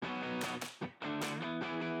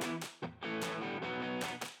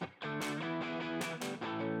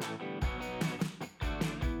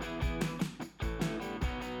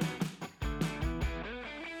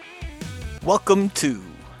Welcome to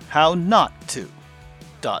How Not To...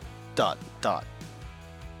 A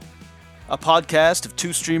podcast of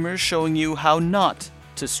two streamers showing you how not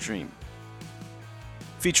to stream.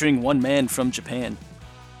 Featuring one man from Japan.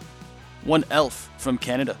 One elf from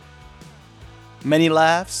Canada. Many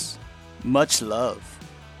laughs, much love.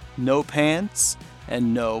 No pants,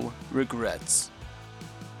 and no regrets.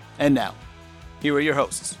 And now, here are your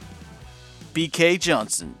hosts, BK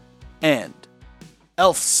Johnson and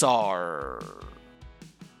Elfsar.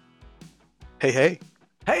 Hey, hey.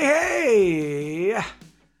 Hey, hey!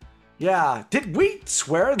 Yeah, did we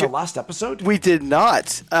swear in the last episode? We did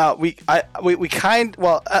not. Yes,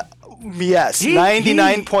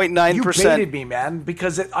 99.9%. You baited me, man,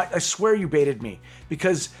 because I swear you baited me.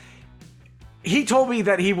 Because he told me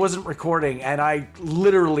that he wasn't recording, and I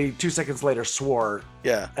literally 2 seconds later swore.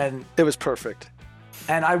 Yeah, and it was perfect.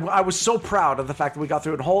 And I was so proud of the fact that we got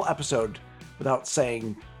through a whole episode without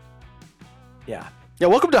saying, yeah. Yeah,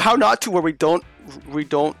 welcome to How Not To, where we don't,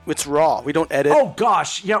 it's raw. We don't edit. Oh,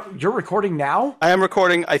 gosh. Yeah, you're recording now? I am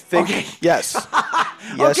recording, I think. Okay. Yes.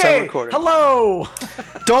 Yes, okay. I'm recording. Hello.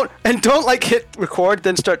 Don't hit record,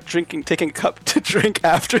 then start taking a cup to drink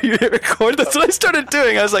after you hit record. That's what I started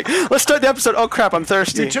doing. I was like, let's start the episode. Oh, crap, I'm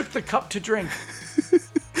thirsty. You took the cup to drink.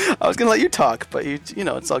 I was gonna let you talk, but you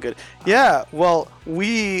know it's all good. Yeah, well,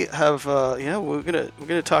 we have we're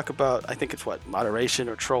gonna talk about, I think it's moderation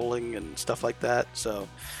or trolling and stuff like that. So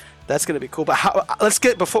that's gonna be cool. But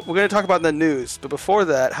we're gonna talk about the news. But before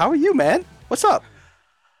that, how are you, man? What's up?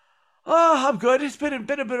 I'm good. It's been a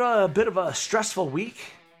bit of a stressful week.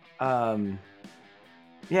 Yeah,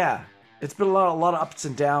 it's been a lot of ups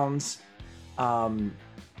and downs. But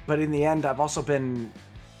in the end, I've also been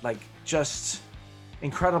just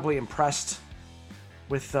incredibly impressed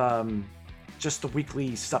with just the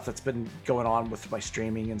weekly stuff that's been going on with my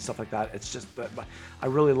streaming and stuff like that. It's just I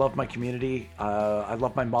really love my community. I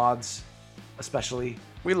love my mods, especially.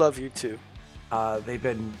 We love you too.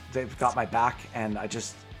 They've got my back, and I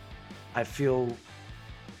feel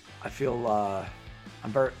I'm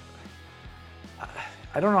very.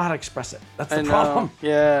 I don't know how to express it. That's the problem.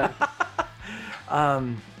 Yeah.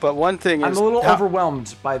 But one thing is, I'm a little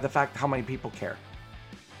overwhelmed by the fact how many people care.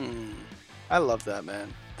 I love that,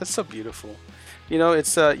 man. That's so beautiful. You know,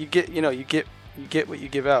 it's you get what you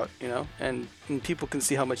give out, you know, and people can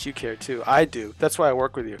see how much you care too. I do. That's why I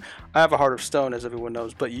work with you. I have a heart of stone, as everyone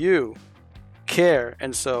knows, but you care,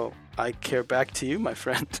 and so I care back to you, my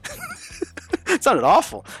friend. It sounded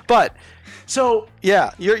awful, but so yeah,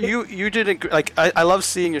 you did I love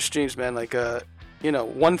seeing your streams, man.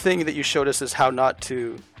 One thing that you showed us is how not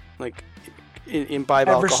to imbibe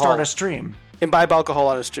alcohol. Ever start a stream. Imbibe alcohol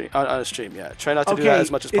on a stream. Yeah, try not to do that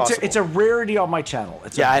as much as possible. It's a rarity on my channel.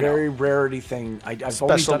 It's a very rarity thing. I've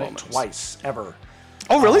only done it twice ever.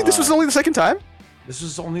 Oh, really? This was only the second time? This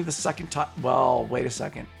was only the second time. Well, wait a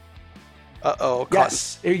second. Uh-oh.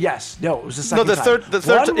 Yes. No, it was the second time. The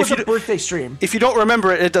third One was a birthday stream. If you don't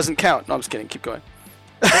remember it, it doesn't count. No, I'm just kidding. Keep going.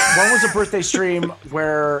 One was a birthday stream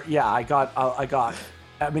where, I got.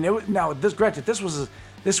 I mean,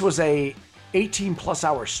 this was a 18 plus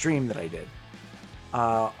hour stream that I did.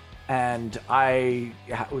 And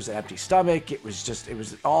it was an empty stomach. It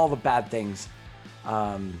was all the bad things.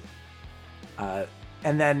 And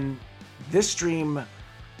then this stream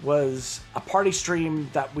was a party stream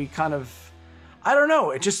that we kind of, I don't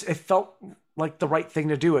know. It felt like the right thing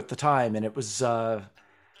to do at the time. And it was, we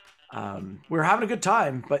were having a good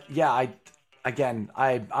time, but yeah,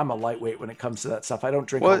 I'm a lightweight when it comes to that stuff. I don't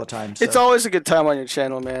drink all the time. So. It's always a good time on your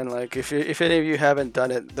channel, man. Like if any of you haven't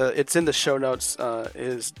done it, it's in the show notes.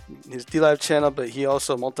 His DLive channel, but he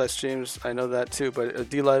also multi-streams. I know that too. But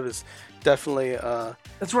DLive is definitely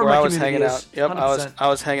that's where my I was hanging is, out. Yep, 100%. I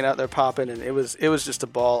was hanging out there popping, and it was just a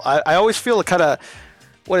ball. I always feel kind of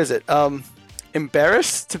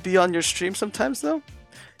embarrassed to be on your stream sometimes though,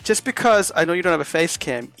 just because I know you don't have a face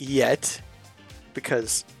cam yet,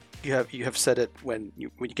 because. You have said it when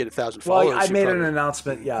you get 1,000 followers. Well, I made an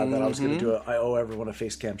announcement, that I was going to do it. I owe everyone a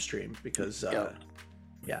face cam stream because, when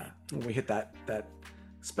we hit that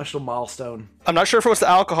special milestone. I'm not sure if it was the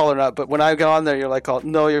alcohol or not, but when I go on there, you're like, oh,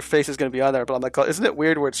 no, your face is going to be on there. But I'm like, oh, isn't it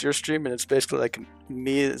weird where it's your stream and it's basically like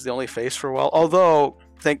me is the only face for a while? Although,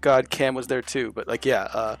 thank God, Cam was there too. But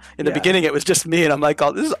in the beginning, it was just me, and I'm like,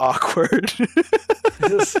 oh, this is awkward. You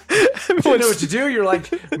didn't know what to do. You're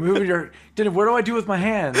like moving your. What do I do with my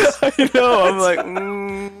hands? I know. I'm like,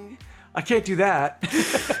 I can't do that.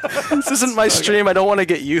 This isn't my stream. I don't want to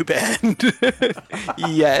get you banned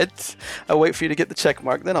yet. I'll wait for you to get the check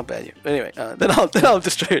mark, then I'll ban you. Anyway, then I'll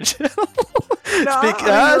destroy your channel.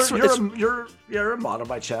 No, you're a mod on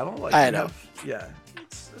my channel. I know. Yeah,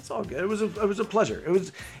 it's all good. It was a pleasure.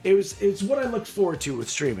 It's what I looked forward to with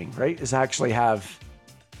streaming, right? Is actually have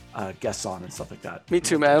guests on and stuff like that. Me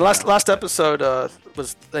too, man. Last episode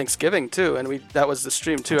was Thanksgiving too, and that was the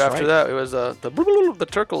stream too. That's After right. that, it was the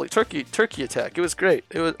turkey attack. It was great.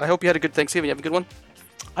 I hope you had a good Thanksgiving. You have a good one?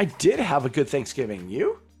 I did have a good Thanksgiving.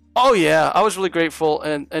 You? Oh yeah, I was really grateful,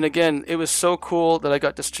 and again, it was so cool that I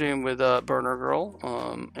got to stream with Burner Girl,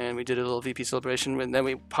 and we did a little VP celebration, and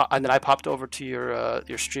then I popped over to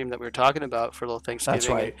your stream that we were talking about for a little Thanksgiving. That's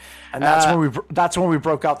right, and that's when we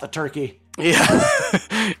broke out the turkey. Yeah,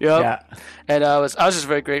 yep. Yeah, and I was just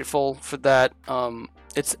very grateful for that. And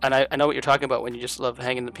I know what you're talking about when you just love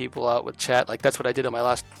hanging the people out with chat. Like that's what I did on my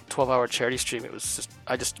last 12-hour charity stream. It was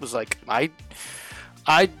I just was like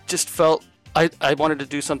I just felt. I wanted to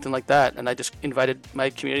do something like that, and I just invited my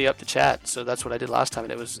community up to chat. So that's what I did last time,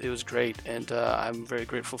 and it was great. And I'm very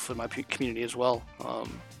grateful for my community as well.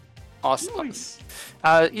 Awesome. nice.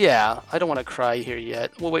 Yeah, I don't want to cry here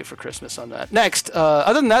yet. We'll wait for Christmas on that. Next,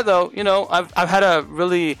 other than that, though, I've had a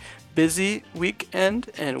really busy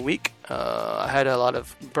weekend and week. I had a lot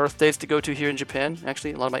of birthdays to go to here in Japan.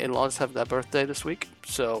 Actually, a lot of my in-laws have that birthday this week.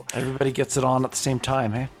 So Everybody gets it on at the same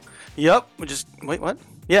time, hey? yep. Wait, what?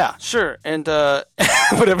 Yeah, sure, and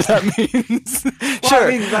whatever that means. Sure,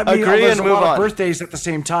 agree there's and a move lot on. of birthdays at the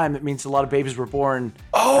same time. That means a lot of babies were born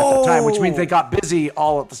at the time, which means they got busy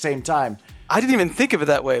all at the same time. I didn't even think of it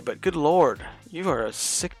that way, but good lord, you are a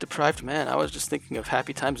sick, deprived man. I was just thinking of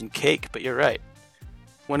happy times and cake, but you're right.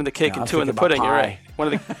 One in the cake Yeah, and I'm two in the thinking pudding. about You're pie.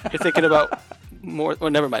 right. You're thinking about more.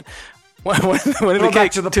 Well, never mind. One in Go the back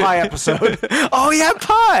cake to the pie episode. Oh yeah,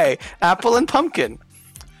 pie, apple and pumpkin.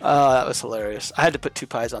 That was hilarious. I had to put 2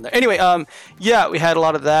 pies on there. Anyway, yeah, we had a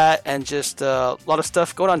lot of that and just a lot of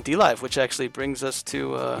stuff going on DLive, which actually brings us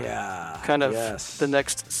to kind of the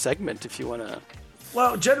next segment, if you want to.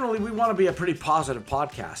 Well, generally, we want to be a pretty positive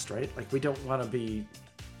podcast, right? Like, we don't want to be,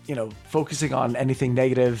 focusing on anything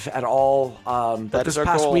negative at all. But this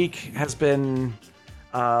past week has been,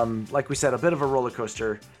 like we said, a bit of a roller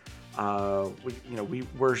coaster. We're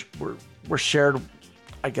shared,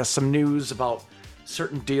 I guess, some news about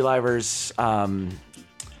certain DLivers.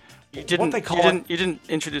 You didn't, what they call you didn't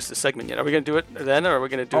introduce the segment yet. Are we going to do it then, or are we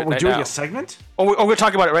going to do it right now? We're doing a segment? Oh, we're going to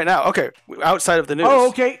talk about it right now. Okay, outside of the news. Oh,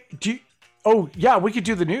 okay. Yeah, we could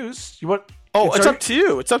do the news. You want? Oh, it's up to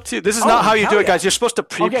you. It's up to you. This is not how you do it, guys. You're supposed to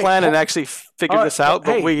pre-plan and actually figure this out.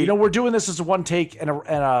 But we're doing this as a one take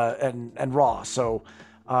and raw. So,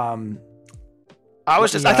 I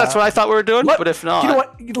was just that's what I thought we were doing. But if not, you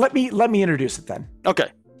know what? Let me introduce it then. Okay.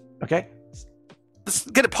 Let's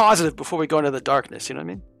get it positive before we go into the darkness. You know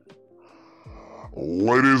what I mean?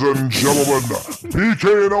 Ladies and gentlemen,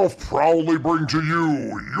 PK and Elf proudly bring to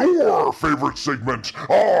you your favorite segment,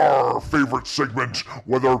 our favorite segment,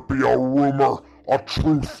 whether it be a rumor, a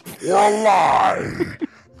truth, or a lie.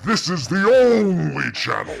 This is the only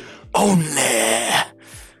channel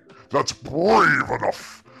that's brave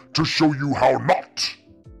enough to show you how not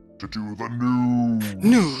to do the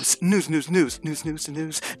news.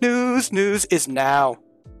 News is now.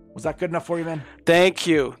 Was that good enough for you, man? Thank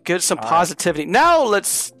you. Give some positivity. Now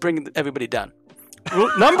let's bring everybody down.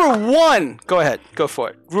 Number 1. Go ahead. Go for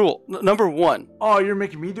it. Rule number 1. Oh, you're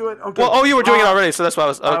making me do it? Okay. Well, you were doing it already, so that's why I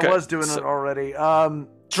was. Okay. I was doing it already.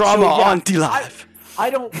 Drama on DLive. I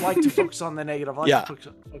don't like to focus on the negative. I like to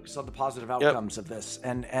focus on the positive outcomes of this.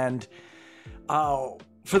 And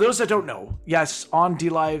for those that don't know, yes, on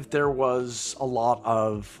DLive there was a lot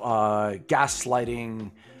of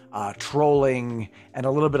gaslighting, trolling, and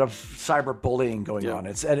a little bit of cyberbullying going on.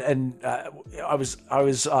 I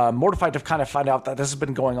was mortified to kind of find out that this has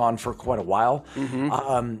been going on for quite a while.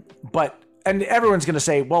 And everyone's going to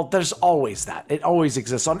say, well, there's always that. It always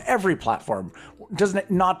exists on every platform, doesn't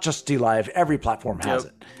it? Not just DLive. Every platform has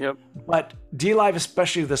it. Yep. But DLive,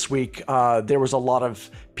 especially this week, there was a lot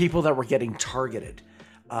of people that were getting targeted.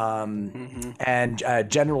 And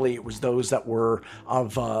generally it was those that were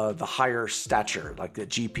of the higher stature, like the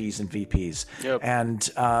GPs and VPs. Yep.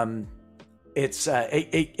 And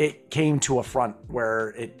it came to a front where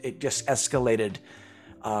it just escalated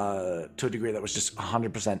to a degree that was just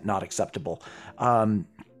 100% not acceptable. And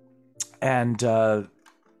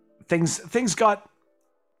things got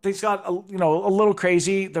a little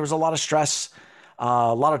crazy. There was a lot of stress,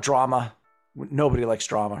 a lot of drama. Nobody likes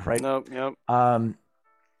drama, right? Nope. Yep.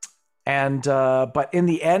 But in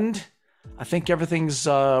the end, I think everything's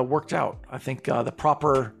worked out. I think the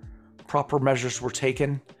proper measures were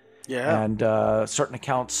taken, Yeah. And certain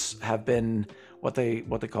accounts have been what they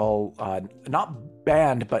call not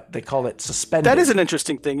banned, but they call it suspended. That is an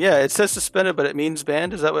interesting thing. Yeah, it says suspended, but it means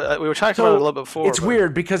banned. Is that what we were talking about it a little bit before? It's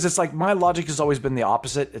weird because it's like my logic has always been the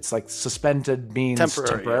opposite. It's like suspended means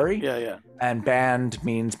temporary. Yeah. And banned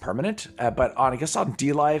means permanent. But I guess on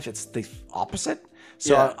DLive it's the opposite.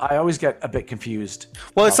 So Yeah. I always get a bit confused.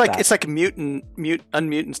 Well, about it's like mute,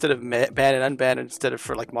 unmute instead of ban and unban instead of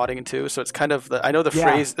for like modding and two. So it's kind of I know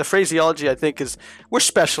the phraseology I think is we're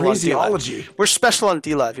special on DLive. We're special on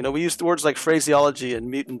DLive. You know, we use the words like phraseology and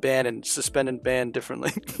mute and ban and suspend and ban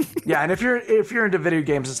differently. Yeah, and if you're into video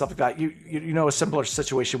games and stuff like that, you know a similar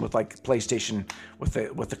situation with like PlayStation with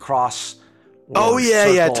the cross.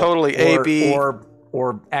 Circle, totally. A, B,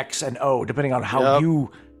 or X and O, depending on how you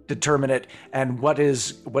determine it and what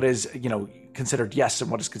is considered yes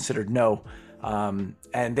and what is considered no. And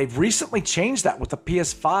they've recently changed that with the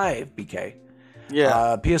PS5, BK.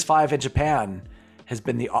 Yeah. PS5 in Japan has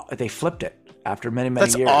been they flipped it after many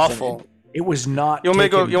years. That's awful. It was not. You want me to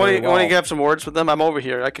go? You want to have some words with them? I'm over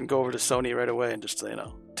here. I can go over to Sony right away and just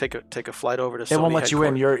take a flight over to Sony. They won't let you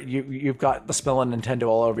in. You've got the smell of Nintendo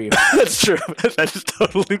all over you. That's true. That is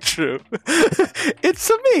totally true. It's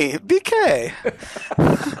me, BK.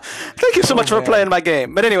 Thank you so much for playing my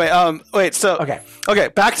game. But anyway, wait. So okay.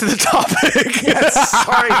 Back to the topic. Yes,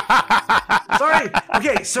 sorry.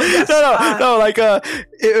 Okay, so yes. No. Like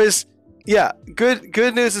it was. Yeah,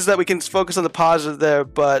 good news is that we can focus on the positive there.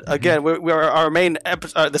 But again, our main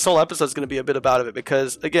episode, this whole episode is going to be a bit about it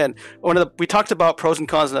because again, we talked about pros and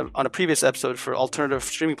cons on a previous episode for alternative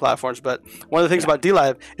streaming platforms. But one of the things about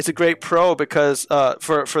DLive, it's a great pro because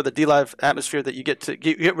for the DLive atmosphere that you get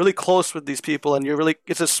really close with these people and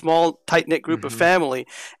it's a small tight knit group of family.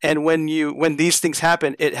 And when these things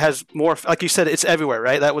happen, it has more, like you said, it's everywhere,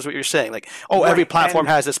 right? That was what you're saying. Like, every platform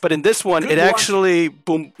has this, but in this one, it actually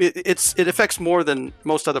it affects more than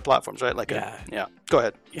most other platforms, right? Like, Go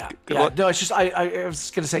ahead. Yeah. No, it's just I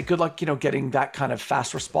was going to say, good luck, getting that kind of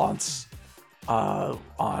fast response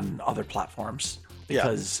on other platforms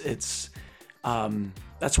because it's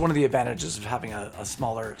that's one of the advantages of having a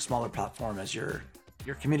smaller platform as your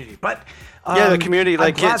community. But the community,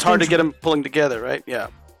 like, it's hard to get them pulling together, right? Yeah.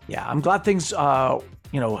 Yeah, I'm glad things have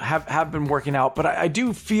been working out, but I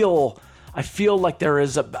feel like there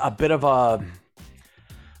is a bit of a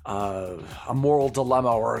moral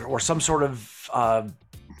dilemma or some sort of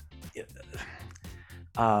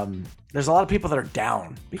there's a lot of people that are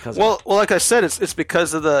down because like I said, it's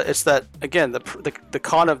because of the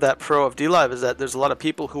con of that pro of DLive is that there's a lot of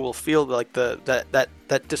people who will feel like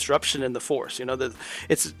that disruption in the force, that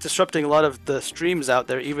it's disrupting a lot of the streams out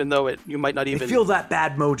there, even though you might not even feel that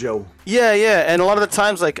bad mojo. Yeah, and a lot of the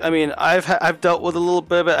times, like, I mean, I've dealt with a little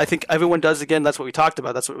bit of it. I think everyone does. Again, that's what we talked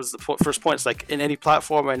about. That's what was the first point. It's like in any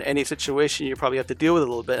platform or in any situation, you probably have to deal with it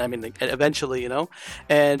a little bit. I mean, eventually,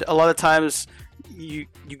 and a lot of times you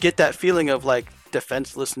get that feeling of like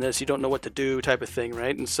defenselessness, you don't know what to do type of thing,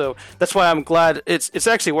 right? And so that's why I'm glad it's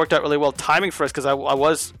actually worked out really well timing for us, because I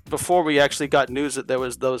was, before we actually got news that there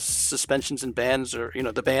was those suspensions and bans, or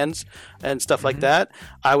the bans and stuff like that,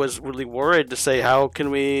 I was really worried to say, how can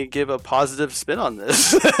we give a positive spin on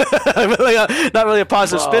this? Not really a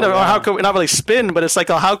positive spin, or how can we not really spin, but it's like,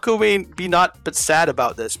 how could we be not but sad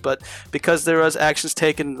about this? But because there was actions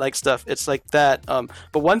taken, like stuff, it's like that.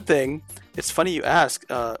 But one thing, it's funny you ask.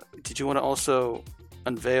 Did you want to also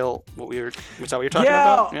unveil was that what you're talking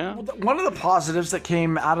about? Yeah. One of the positives that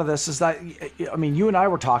came out of this is that, I mean, you and I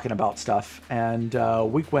were talking about stuff, and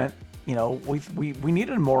we went, we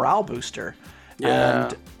needed a morale booster.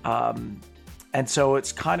 Yeah. And so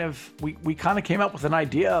it's kind of, we kind of came up with an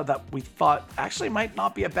idea that we thought actually might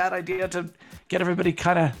not be a bad idea to get everybody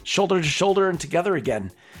kind of shoulder to shoulder and together again.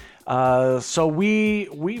 So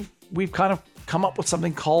we've kind of come up with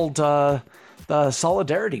something called the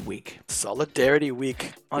Solidarity Week. Solidarity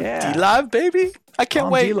Week on DLive, baby! I can't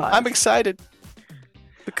wait. DLive. I'm excited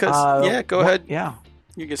because go ahead. Yeah,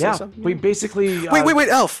 you can say something. We basically wait,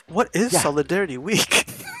 Elf. What is Solidarity Week?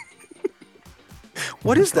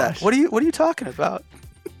 What is that? What are you talking about?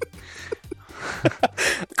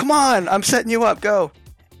 Come on, I'm setting you up. Go.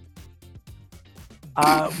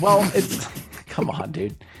 Well, it's come on,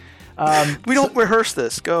 dude. We don't rehearse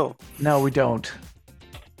this. Go. No, we don't.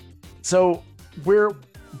 So we're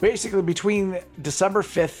basically between December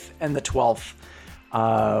 5th and the 12th.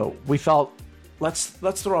 We felt let's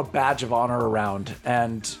throw a badge of honor around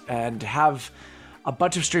and have a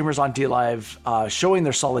bunch of streamers on DLive showing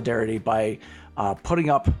their solidarity by putting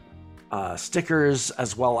up stickers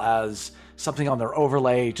as well as something on their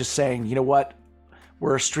overlay, just saying, you know what,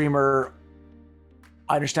 we're a streamer.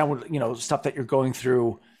 I understand what stuff that you're going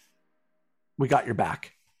through. we got your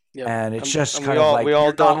back. Yep. And it's And kind of like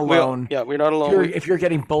you're not alone. We're not alone. If you're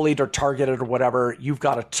getting bullied or targeted or whatever, you've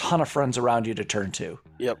got a ton of friends around you to turn to.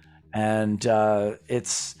 Yep. And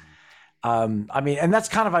it's, I mean, and that's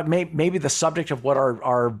kind of maybe the subject of what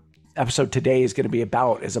our episode today is going to be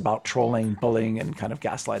about, is about trolling, bullying, and kind of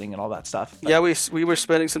gaslighting and all that stuff. But, yeah, we were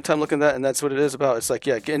spending some time looking at that, and that's what it is about. It's like,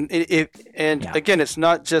 yeah, again, again, it's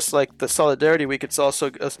not just like the Solidarity Week. It's also,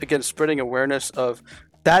 again, spreading awareness of.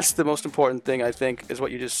 That's the most important thing, I think, is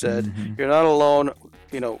what you just said. Mm-hmm. You're not alone.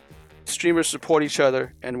 You know, streamers support each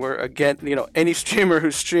other, and we're against, you know, any streamer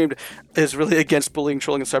who's streamed is really against bullying,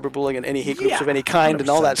 trolling, and cyberbullying, and any hate groups of any kind, 100%. and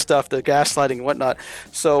all that stuff, the gaslighting and whatnot.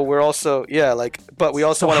 So we're also, but we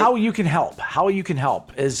also so want how you can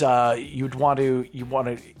help is you want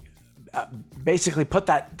to basically put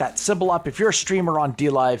that symbol up. If you're a streamer on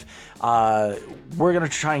DLive, we're going to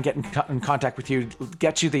try and get in contact with you,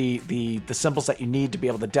 get you the symbols that you need to be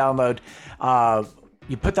able to download.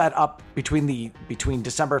 You put that up between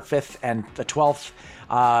December 5th and the 12th.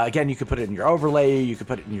 Again, you could put it in your overlay, you could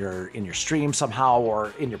put it in your stream somehow,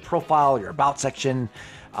 or in your profile, your about section.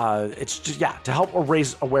 It's just, to help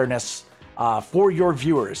raise awareness for your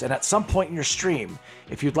viewers. And at some point in your stream,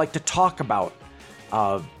 if you'd like to talk about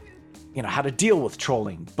how to deal with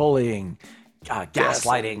trolling, bullying,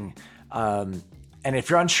 gaslighting, and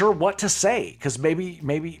if you're unsure what to say, because maybe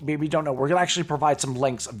you don't know, we're going to actually provide some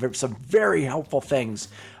links, some very helpful things,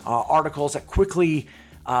 articles that quickly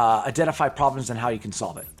identify problems and how you can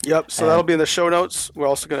solve it. Yep. So that'll be in the show notes. We're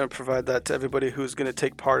also going to provide that to everybody who's going to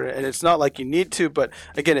take part in it. And it's not like you need to, but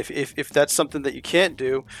again, if that's something that you can't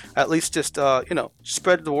do, at least just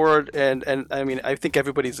spread the word. And I mean, I think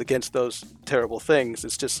everybody's against those terrible things.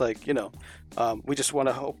 It's just like, we just want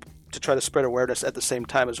to hope to try to spread awareness at the same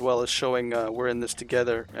time, as well as showing we're in this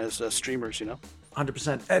together as streamers.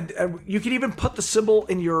 100%. And you can even put the symbol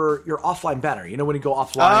in your offline banner. When you go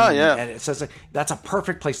offline, and it says that's a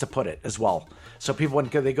perfect place to put it as well. So people, when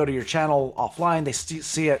they go to your channel offline, they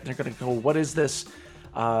see it, and they're going to go, "What is this?"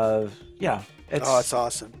 It's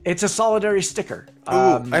awesome. It's a Solidarity sticker.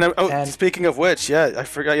 And speaking of which, I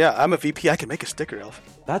forgot. Yeah, I'm a VP. I can make a sticker, Elf.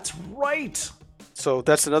 That's right. So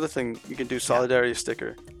that's another thing you can do. Solidarity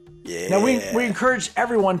sticker. Yeah. Now we encourage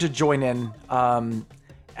everyone to join in.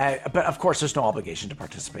 But of course, there's no obligation to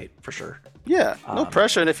participate, for sure. Yeah, no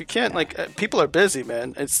pressure. And if you can't, people are busy,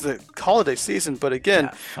 man. It's the holiday season. But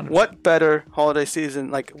again, what better holiday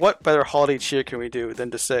season, what better holiday cheer can we do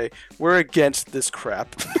than to say, we're against this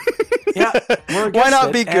crap? Yeah, we're against Why not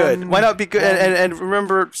it, be good? Why not be good? And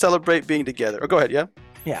remember, celebrate being together. Or go ahead, yeah?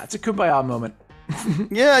 Yeah, it's a kumbaya moment.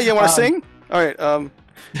 Yeah, you want to sing? All right.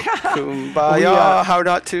 Kumbaya, how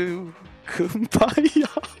not to? Kumbaya.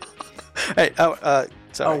 Hey,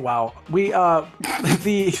 sorry. Oh wow,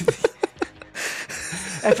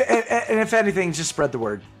 if anything, just spread the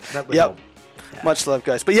word. That would help. Yeah. Much love,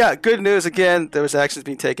 guys. But yeah, good news again. There was actions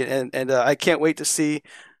being taken, and I can't wait to see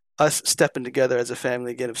us stepping together as a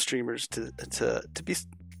family again of streamers to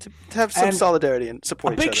have some solidarity and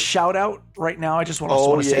support each other. A big shout out right now. I just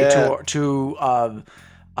want to say to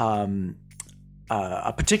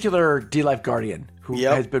a particular DLive Guardian who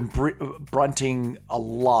has been brunting a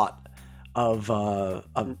lot of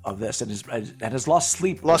this and has lost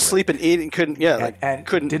sleep. Lost sleep and eating,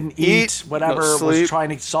 didn't eat, whatever, was trying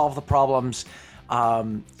to solve the problems.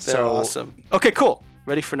 They're awesome. Okay, cool.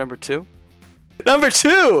 Ready for number 2? Number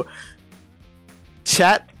 2!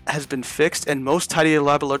 Chat has been fixed and most Tidy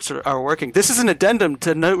Lab alerts are working. This is an addendum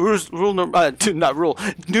to news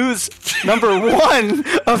number 1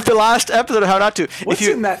 of the last episode of How Not To. What's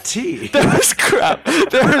in that tea? There's crap.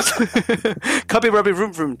 There's Cubby Rubby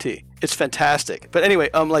Room Room tea. It's fantastic. But anyway,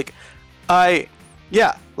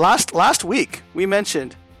 last week we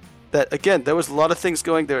mentioned that again there was a lot of things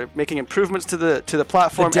going. They were making improvements to the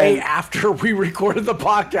platform. The day after we recorded the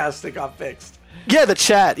podcast, it got fixed. Yeah, the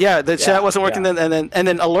chat. Yeah, the chat wasn't working then, and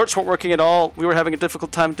then alerts weren't working at all. We were having a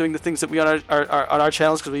difficult time doing the things that we on our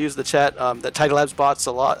channels because we use the chat. The Tidy Labs bots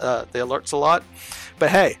a lot, the alerts a lot. But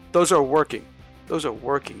hey, those are working. Those are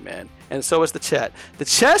working, man. And so is the chat. The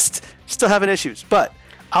chest still having issues, but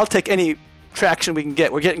I'll take any traction we can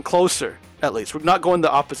get. We're getting closer, at least. We're not going the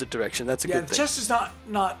opposite direction. That's a good thing. The chest is not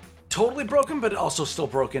totally broken, but also still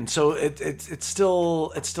broken. So it's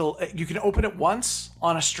still you can open it once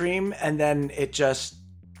on a stream and then it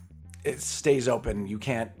stays open. You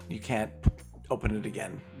can't open it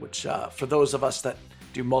again, which for those of us that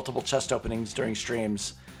do multiple chest openings during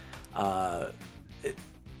streams,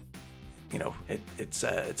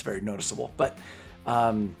 it's very noticeable. But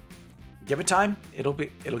give it time, it'll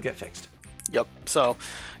get fixed. Yep. So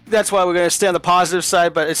that's why we're going to stay on the positive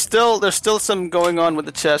side, but there's still some going on with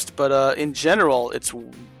the chest, but in general, it's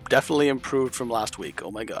definitely improved from last week.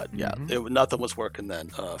 Oh my god. Yeah. Nothing was working then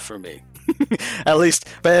for me. At least.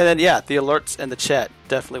 But then, yeah, the alerts and the chat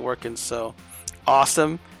definitely working. So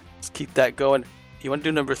awesome. Let's keep that going. You want to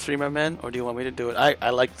do number 3, my man? Or do you want me to do it? I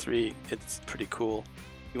like 3. It's pretty cool.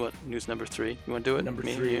 You want news number 3? You want to do it? Number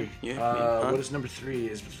Me, 3. you, What is number 3?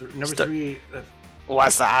 Is number 3...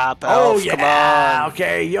 What's up, Oh, Elf? yeah. Come on.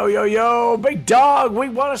 Okay. Yo, big dog. We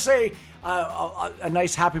want to say a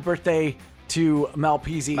nice happy birthday to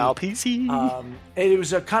Malpeasy. Malpeasy. It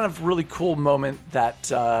was a kind of really cool moment that,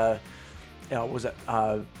 was it,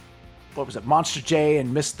 what was it? Monster J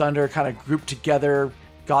and Miss Thunder kind of grouped together,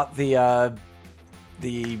 got a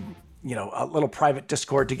little private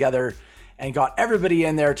Discord together, and got everybody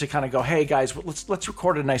in there to kind of go, hey guys, let's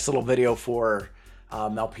record a nice little video for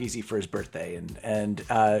Malpeasy for his birthday, and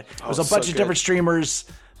it was a bunch of different streamers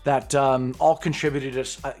that all contributed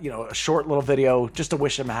a short little video just to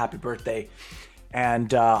wish him a happy birthday.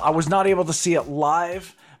 And I was not able to see it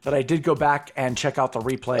live, but I did go back and check out the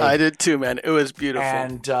replay. I did too, man. It was beautiful.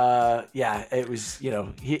 And it was,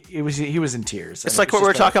 he was in tears. It's like what we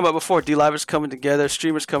were talking about before. D-Livers coming together,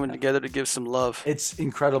 streamers coming together to give some love. It's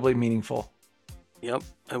incredibly meaningful. Yep,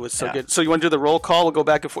 it was so good. So you want to do the roll call? We'll go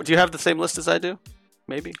back and forth. Do you have the same list as I do?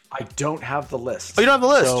 Maybe. I don't have the list. Oh, you don't have the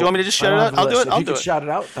list? Do you want me to just shout it out? I'll do it. If you could shout it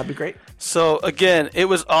out, that'd be great. So again, it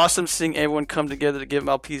was awesome seeing everyone come together to give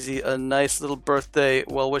Malpeasy a nice little birthday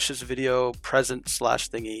well wishes video present /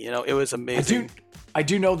 thingy. It was amazing. I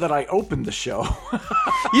do know that I opened the show.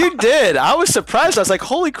 You did. I was surprised. I was like,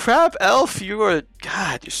 "Holy crap, Elf! You're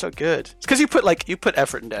so good." It's because you put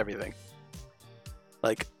effort into everything.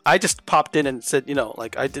 Like, I just popped in and said,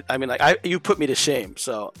 you put me to shame.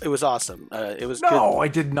 So it was awesome. It was good. No, I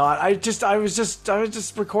did not. I was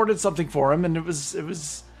just recorded something for him, and it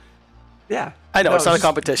was, yeah. I know, it's not a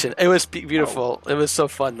competition. It was beautiful. It was so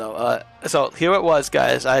fun, though. So here it was,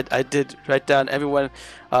 guys. I did write down everyone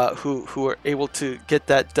who were able to get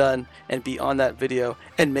that done and be on that video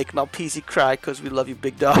and make Malpeasy cry because we love you,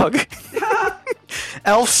 big dog.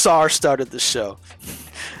 Elf Sar started the show.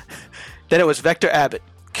 Then it was Vector Abbott,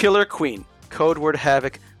 Killer Queen, Code Word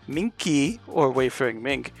Havoc, Minky, or Wayfaring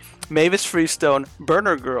Mink, Mavis Freestone,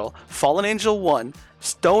 Burner Girl, Fallen Angel 1,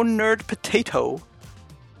 Stone Nerd Potato,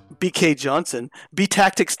 BK Johnson, B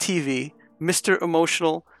Tactics TV, Mr.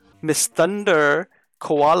 Emotional, Miss Thunder,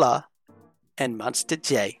 Koala, and Monster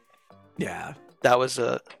J. Yeah. That was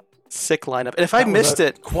a sick lineup. And if I missed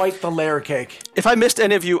it... Quite the layer cake. If I missed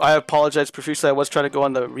any of you, I apologize profusely. I was trying to go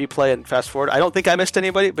on the replay and fast forward. I don't think I missed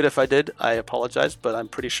anybody, but if I did, I apologize. But I'm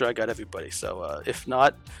pretty sure I got everybody. So if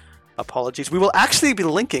not, apologies. We will actually be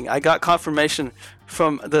linking. I got confirmation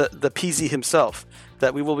from the PZ himself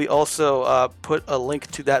that we will be also put a link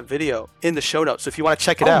to that video in the show notes. So if you want to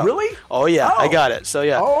check it out. Oh, really? Oh, yeah. I got it. So,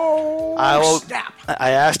 yeah. Oh, snap.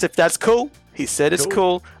 I asked if that's cool. He said it's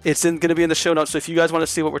cool. It's going to be in the show notes. So if you guys want to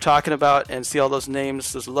see what we're talking about and see all those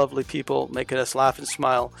names, those lovely people making us laugh and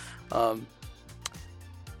smile,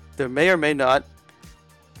 there may or may not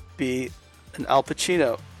be an Al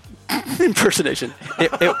Pacino impersonation.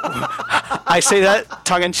 I say that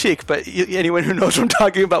tongue in cheek, but anyone who knows what I'm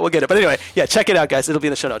talking about will get it. But anyway, yeah, check it out, guys. It'll be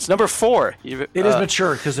in the show notes. Number 4. It is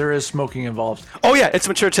mature because there is smoking involved. Oh, yeah, it's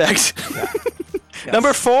mature text. Yeah. Yes.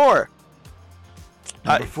 Number 4.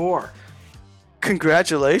 Number 4.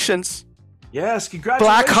 Congratulations. Yes,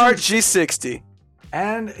 congratulations. Blackheart G60.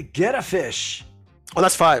 And Get a Fish. Oh,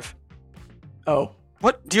 that's 5. Oh.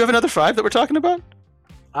 What? Do you have another 5 that we're talking about?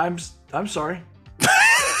 I'm sorry.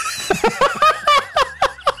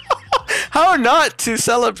 How not to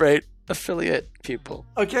celebrate affiliate people?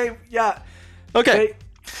 Okay, yeah. Okay.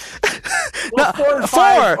 Well, 4 and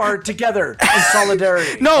 5 are together in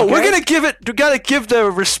solidarity. No, okay? we're gonna give it. You gotta give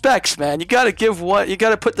the respects, man. You gotta give what. You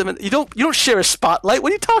gotta put them in. You don't share a spotlight.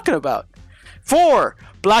 What are you talking about? 4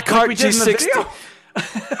 Blackheart G60.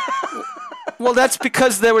 Well, that's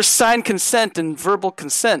because there was signed consent and verbal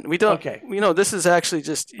consent. We don't. Okay. This is actually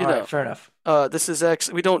just. All right, fair enough. This is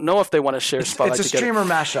actually. We don't know if they want to share spotlight. It's a streamer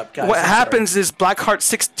mashup, guys. What happens is Blackheart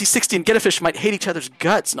G60 and Get a Fish might hate each other's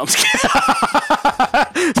guts. No, I'm just kidding.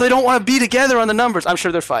 So they don't want to be together on the numbers. I'm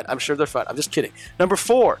sure they're fine. I'm just kidding. Number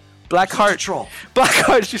 4, Blackheart. Troll.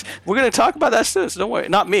 Blackheart. We're going to talk about that soon, so don't worry.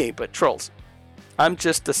 Not me, but trolls. I'm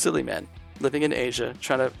just a silly man living in Asia.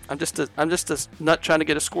 I'm just a nut trying to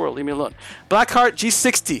get a squirrel. Leave me alone. Blackheart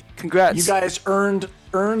G60. Congrats. You guys earned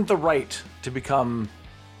the right to become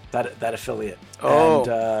that affiliate. Oh,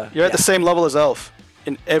 and, you're at the same level as Elf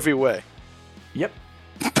in every way. Yep.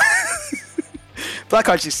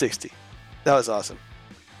 Blackheart G60. That was awesome.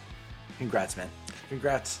 Congrats, man.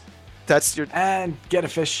 Congrats. That's your And Get a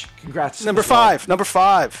Fish. Congrats. number as well. 5. Number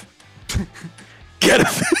 5. Get a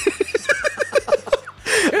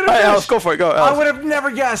All right, Alex, go for it. Go. I Alex. would have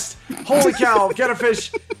never guessed. Holy cow! Get a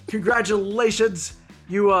Fish. Congratulations.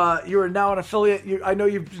 You are now an affiliate. I know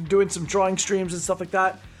you've been doing some drawing streams and stuff like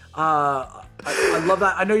that. I love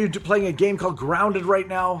that. I know you're playing a game called Grounded right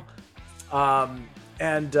now,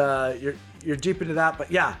 and you're deep into that.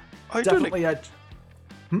 But yeah, you're doing definitely.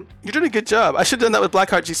 You're doing a good job. I should have done that with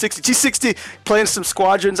Blackheart G60. G60 playing some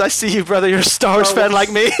squadrons. I see you, brother. You're a Star Wars fan like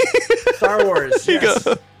me. Star Wars. You Yes.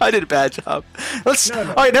 go. I did a bad job. Let's. No.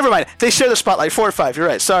 All right, never mind. They share the spotlight. 4 or 5. You're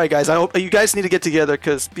right. Sorry, guys. I hope you guys need to get together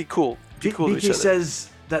because be cool. Be cool to each BK other. says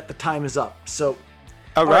that the time is up. So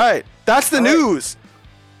All right. That's the news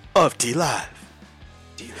of D-Live.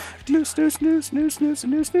 News.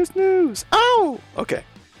 Oh. Okay.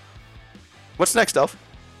 What's next, Elf?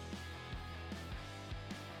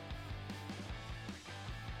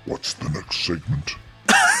 What's the next segment?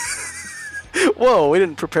 Whoa, we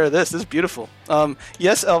didn't prepare this. This is beautiful.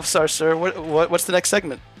 Yes, Elfsar, sir. What's the next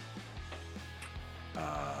segment?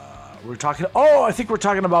 we're talking. Oh, I think we're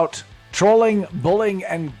talking about trolling, bullying,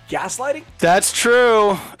 and gaslighting. That's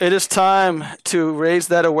true. It is time to raise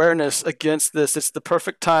that awareness against this. It's the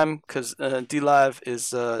perfect time because D-Live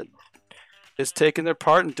is taking their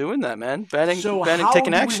part in doing that, man. Banning,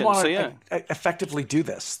 taking action. So yeah, effectively do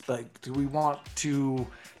this. Like, do we want to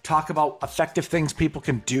talk about effective things people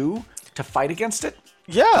can do to fight against it?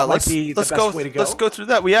 Yeah, let's go. Let's go through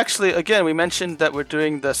that. We actually, again, we mentioned that we're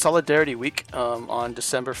doing the Solidarity Week on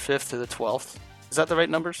December 5th to the 12th. Is that the right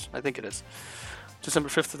numbers? I think it is. December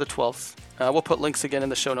 5th to the 12th. We'll put links again in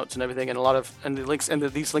the show notes and everything, and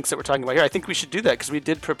these links that we're talking about here. I think we should do that because we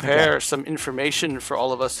did prepare some information for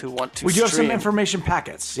all of us who want to. We do have stream. some information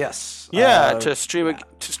packets. Yes. Yeah, to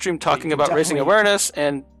stream talking about raising definitely- awareness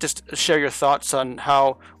and just share your thoughts on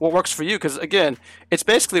what works for you. Because again, it's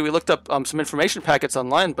basically we looked up some information packets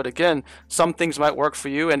online, but again, some things might work for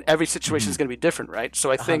you, and every situation is going to be different, right?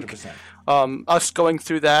 So I think 100%. us going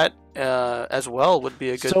through that as well would be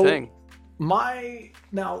a good thing. And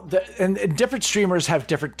different streamers have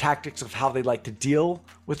different tactics of how they like to deal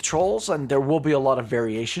with trolls, and there will be a lot of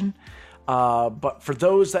variation. But for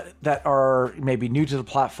those that are maybe new to the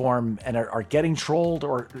platform and are getting trolled,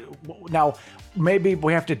 or now maybe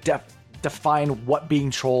we have to define what being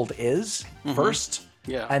trolled is first,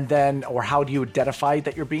 and then or how do you identify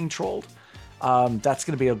that you're being trolled? That's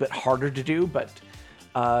going to be a bit harder to do, but.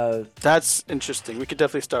 That's interesting. We could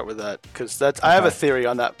definitely start with that because I have a theory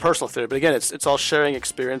on that, personal theory. But again, it's all sharing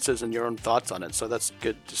experiences and your own thoughts on it. So that's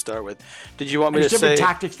good to start with. Did you want me to say different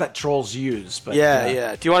tactics that trolls use? But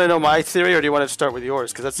yeah. Do you want to know my theory or do you want to start with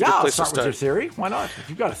yours? Because that's a good place to I'll start. start with your theory. Why not? If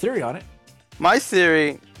you've got a theory on it. My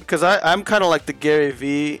theory, because I'm kind of like the Gary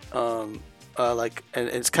V. And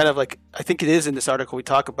it's kind of like, I think it is in this article we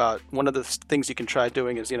talk about, one of the things you can try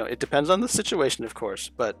doing is, it depends on the situation, of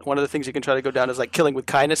course, but one of the things you can try to go down is like killing with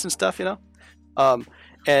kindness and stuff,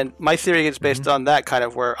 and my theory is based on that kind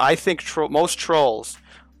of where I think most trolls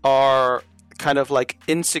are kind of like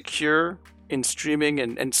insecure in streaming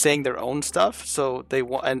and saying their own stuff, so they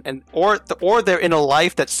want or they're in a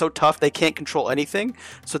life that's so tough they can't control anything,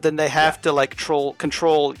 so then they have to like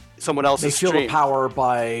control someone else's stream. They feel the power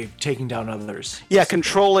by taking down others. Yeah,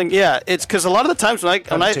 controlling. Yeah, it's because a lot of the times when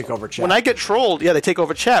I get trolled, they take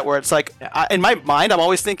over chat. Where it's like, in my mind, I'm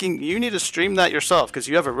always thinking you need to stream that yourself because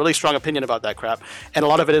you have a really strong opinion about that crap. And a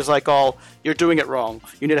lot of it is like, you're doing it wrong.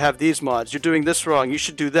 You need to have these mods. You're doing this wrong. You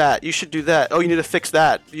should do that. You should do that. Oh, you need to fix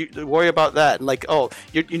that. You worry about that. And like,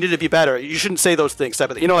 you need to be better. You shouldn't say those things.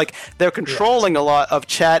 Type of thing. Like they're controlling a lot of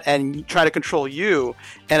chat and trying to control you.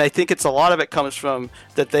 And I think it's a lot of it comes from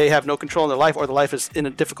that they have no control in their life or their life is in a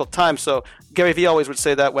difficult time. So Gary Vee always would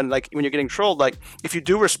say that when you're getting trolled, like if you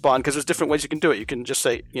do respond, because there's different ways you can do it. You can just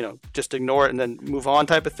say, just ignore it and then move on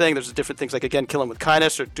type of thing. There's different things like, again, kill them with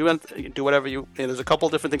kindness or do whatever there's a couple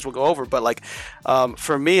of different things we'll go over. But like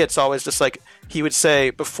for me, it's always just like he would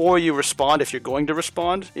say before you respond, if you're going to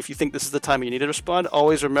respond, if you think this is the time you need to respond,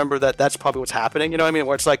 always remember that that's probably what's happening. You know what I mean?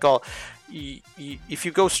 Where it's like if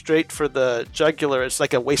you go straight for the jugular, it's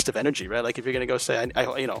like a waste of energy, right? Like if you're going to go say,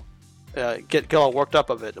 get all worked up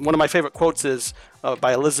of it. And one of my favorite quotes is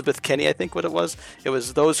by Elizabeth Kenny, I think what it was. It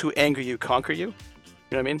was, "Those who anger you conquer you." You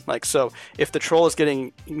know what I mean? Like, so if the troll is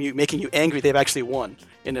making you angry, they've actually won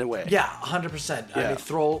in a way. Yeah, 100%. Yeah. I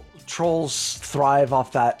mean, trolls thrive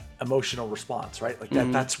off that emotional response, right? Like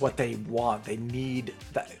that's what they want. They need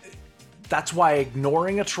that. That's why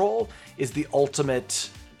ignoring a troll is the ultimate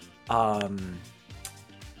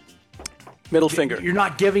Middle finger. You're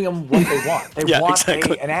not giving them what they want. They Yeah, want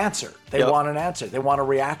exactly. an answer. They want an answer. They want a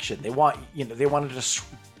reaction. They want to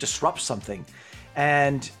disrupt something.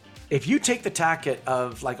 And if you take the tacket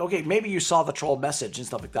of like, okay, maybe you saw the troll message and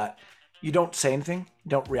stuff like that, you don't say anything, you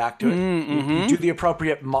don't react to it. You do the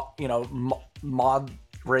appropriate,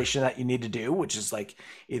 moderation that you need to do, which is like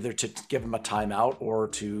either to give them a timeout or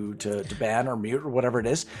to ban or mute or whatever it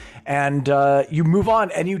is, and you move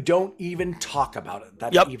on and you don't even talk about it.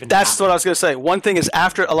 That's what I was going to say. One thing is,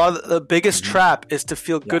 after a lot of the biggest trap is to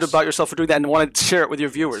feel good about yourself for doing that and want to share it with your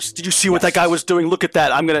viewers. Did you see what that guy was doing? Look at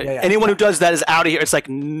that. I'm gonna. Anyone who does that is out of here. It's like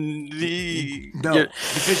because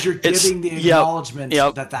you're giving the acknowledgement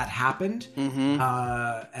that happened,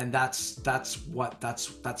 and that's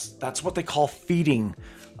what they call feeding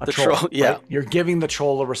a troll. Yeah, right? You're giving the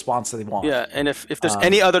troll a response that they want. Yeah, and if there's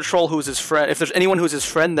any other troll who's his friend, if there's anyone who's his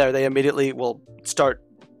friend there, they immediately will start.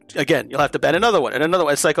 Again, you'll have to ban another one and another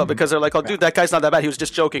one. It's like, because they're like, oh, dude, that guy's not that bad. He was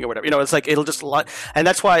just joking or whatever. It's like, it'll just lot. And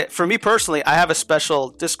that's why, for me personally, I have a special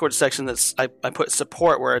Discord section that's, I put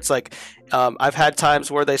support, where it's like, I've had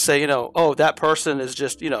times where they say, oh, that person is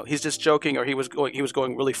just, he's just joking, or he was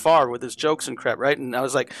going really far with his jokes and crap, right? And I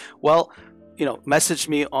was like, well, message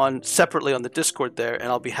me separately on the Discord there, and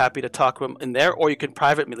I'll be happy to talk to him in there. Or you can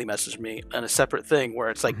privately message me on a separate thing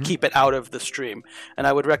where it's like, keep it out of the stream. And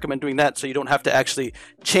I would recommend doing that so you don't have to actually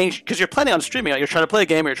change, because you're planning on streaming. You're trying to play a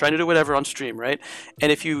game, or you're trying to do whatever on stream, right?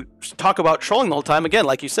 And if you talk about trolling the whole time, again,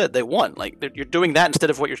 like you said, they won. Like, you're doing that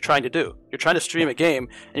instead of what you're trying to do. You're trying to stream a game,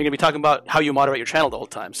 and you're going to be talking about how you moderate your channel the whole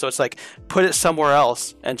time. So it's like, put it somewhere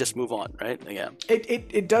else and just move on, right? Yeah.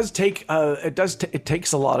 It does take it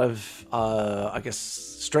takes a lot of I guess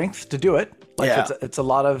strength to do it. Like it's a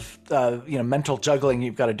lot of mental juggling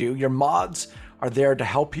you've got to do. Your mods are there to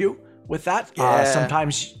help you with that.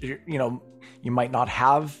 Sometimes you might not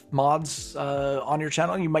have mods on your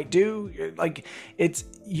channel. You might do. Like, it's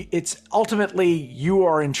ultimately, you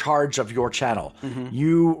are in charge of your channel.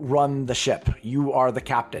 You run the ship. You are the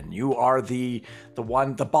captain. You are the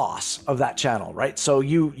boss of that channel, right? So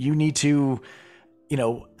you need to,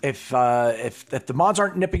 if the mods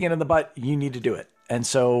aren't nipping it in the butt, you need to do it. And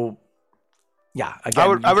so, yeah,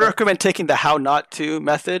 again, I would recommend taking the how not to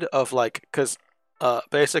method of, like, because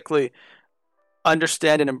basically,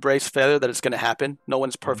 understand and embrace failure, that it's going to happen. No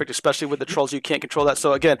one's perfect, especially with the trolls. You can't control that.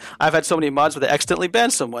 So again, I've had so many mods where they accidentally ban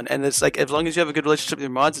someone, and it's like, as long as you have a good relationship with your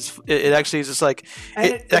mods, it actually is just like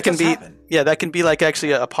that can be happen. Yeah, that can be like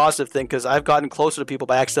actually a positive thing, because I've gotten closer to people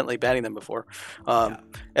by accidentally banning them before.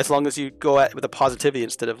 As long as you go at with a positivity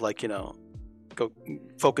instead of like go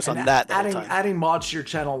focus on that. Adding mods to your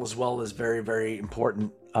channel as well is very, very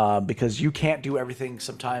important, because you can't do everything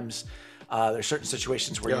sometimes. There's certain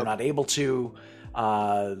situations where you're not able to.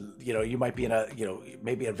 You might be in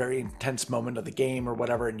maybe a very intense moment of the game or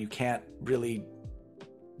whatever, and you can't really,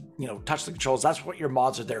 touch the controls. That's what your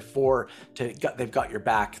mods are there for. They've got your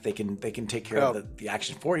back. They can take care of the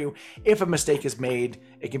action for you. If a mistake is made,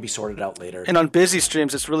 it can be sorted out later. And on busy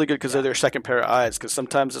streams, it's really good because they're their second pair of eyes. Because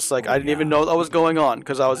sometimes it's like, I didn't even know that was going on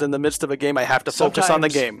because I was in the midst of a game. I have to focus on the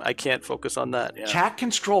game. I can't focus on that. Yeah. Chat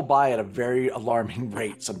can scroll by at a very alarming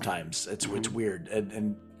rate. Sometimes it's weird,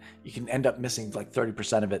 and you can end up missing like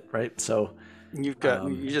 30% of it, right? So you've got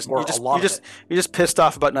you just pissed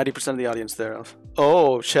off about 90% of the audience there.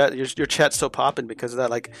 Oh, chat, your chat's so popping because of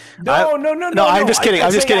that. Like, no. I'm just kidding.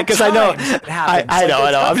 I'm just kidding because I know. I know.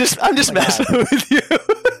 I'm just messing with you.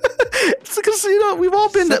 It's because we've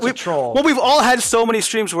all been that. We've all had so many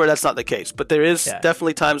streams where that's not the case, but there is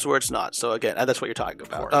definitely times where it's not. So again, that's what you're talking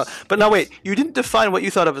about. But now wait, you didn't define what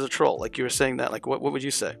you thought of as a troll. Like you were saying that. Like what would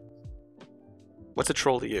you say? What's a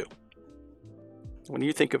troll to you? When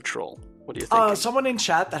you think of troll, what do you think? Someone in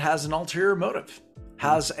chat that has an ulterior motive,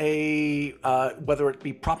 has a whether it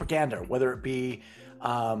be propaganda, whether it be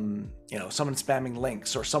someone spamming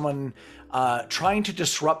links, or someone trying to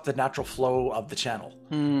disrupt the natural flow of the channel,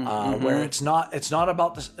 where it's not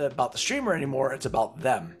about the streamer anymore. It's about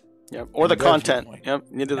them. Yep. Or the content. Yep.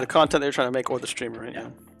 Either the content they're trying to make or the streamer. Right?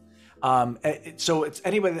 Yeah. So it's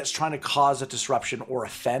anybody that's trying to cause a disruption or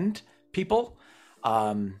offend people.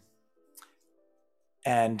 And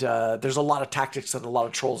there's a lot of tactics that a lot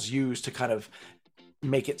of trolls use to kind of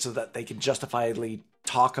make it so that they can justifiably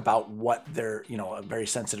talk about what they're, a very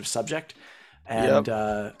sensitive subject. And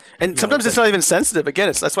sometimes it's not even sensitive.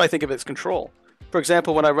 Again, that's why I think of it as control. For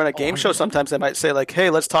example, when I run a game show, sometimes I might say like,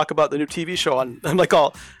 "Hey, let's talk about the new TV show on." I'm like,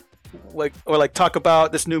 "Oh, or talk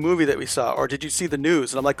about this new movie that we saw," or "Did you see the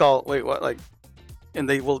news?" And I'm like, "Oh, wait, what?" And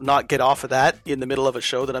they will not get off of that in the middle of a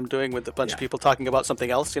show that I'm doing with a bunch of people talking about something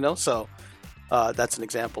else, So that's an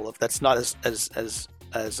example of that's not as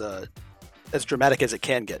as dramatic as it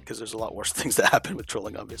can get, because there's a lot worse things that happen with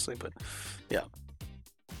trolling, obviously. But yeah.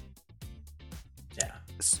 Yeah.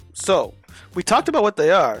 So we talked about what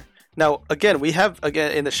they are. Now, again,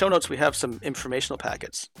 in the show notes, we have some informational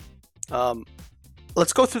packets.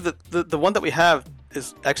 Let's go through the one that we have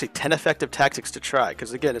is actually 10 effective tactics to try,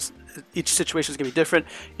 because again, each situation is going to be different.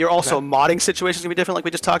 You're also modding situations going to be different, like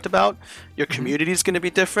we just talked about. Your community is going to be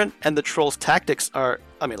different, and the trolls' tactics are,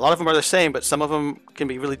 I mean, a lot of them are the same, but some of them can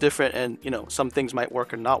be really different, and some things might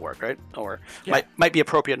work or not work, right? Or might be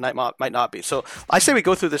appropriate and might not be. So I say we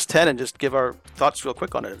go through this 10 and just give our thoughts real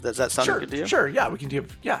quick on it. Does that sound good to you? Sure, yeah, we can do.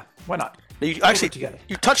 Yeah, why not? You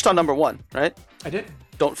touched on number 1, right? I did.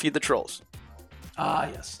 Don't feed the trolls.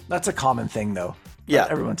 Yes, that's a common thing though. Yeah,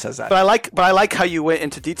 everyone says that. But I like how you went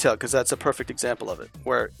into detail, because that's a perfect example of it.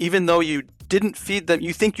 Where even though you didn't feed them,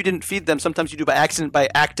 you think you didn't feed them. Sometimes you do by accident, by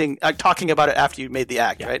talking about it after you made the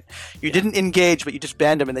act, right? You didn't engage, but you just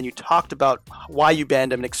banned them, and then you talked about why you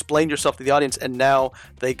banned them and explained yourself to the audience, and now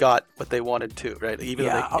they got what they wanted to, right?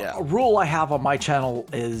 A rule I have on my channel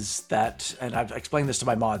is that, and I've explained this to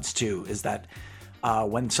my mods too, is that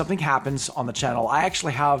when something happens on the channel, I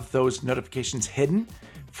actually have those notifications hidden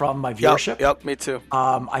from my viewership. Yep, me too.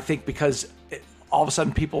 I think because all of a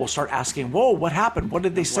sudden people will start asking, "Whoa, what happened? What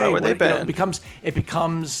did they say?" Why were they banned? It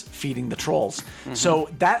becomes feeding the trolls. So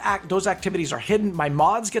those activities are hidden. My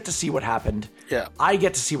mods get to see what happened. Yeah, I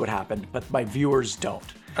get to see what happened, but my viewers don't.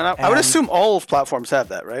 And I would assume all platforms have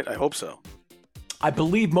that, right? I hope so. I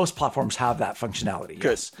believe most platforms have that functionality.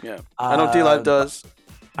 Good. Yes. Yeah. I know DLive does.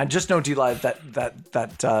 I just know DLive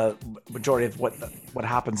that majority of what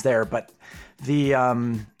happens there, but I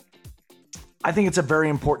think it's a very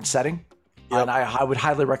important setting, and I would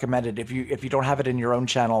highly recommend it if you don't have it in your own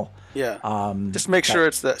channel. Yeah. Just make sure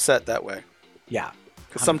it's set that way. Yeah.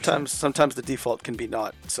 Because sometimes the default can be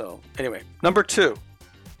not. So anyway, number 2.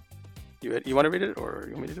 You want to read it, or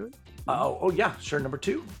you want me to do it? Oh yeah, sure. Number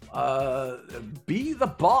 2. Be the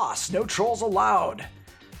boss. No trolls allowed.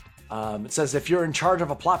 It says if you're in charge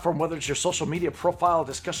of a platform, whether it's your social media profile,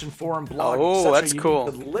 discussion forum, blog, etc., that's cool.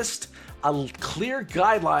 You need to list a clear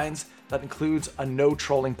guidelines that includes a no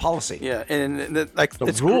trolling policy. Yeah, and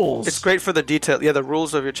it's rules. It's great for the detail. Yeah, the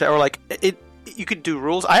rules of your chat, or like you could do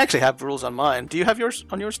rules. I actually have rules on mine. Do you have yours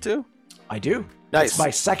on yours too? I do. Nice. It's my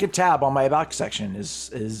second tab on my about section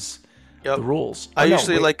is the rules. I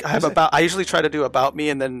usually try to do about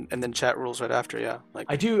me and then chat rules right after. Yeah, like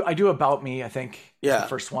I do about me. I think. Yeah. The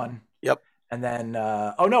first one. Yep. And then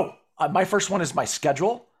my first one is my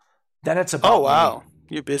schedule. Then it's about. Oh wow,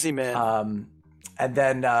 you busy man. And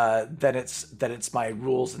then it's my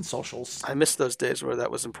rules and socials. I miss those days where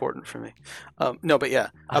that was important for me. No, but yeah,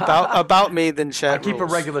 about me, then chat. I keep a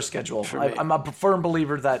regular schedule. I'm a firm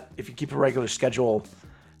believer that if you keep a regular schedule,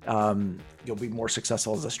 you'll be more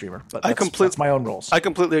successful as a streamer. But that's my own rules. I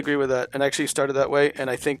completely agree with that, and I actually started that way. And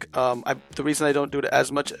I think the reason I don't do it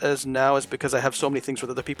as much as now is because I have so many things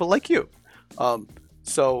with other people like you.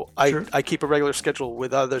 So I keep a regular schedule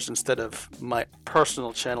with others instead of my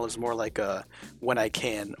personal channel is more like when I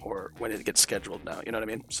can or when it gets scheduled now. You know what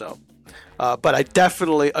I mean? So, but I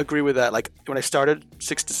definitely agree with that. Like when I started,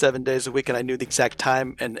 6 to 7 days a week, and I knew the exact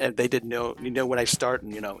time, and they didn't know when I start,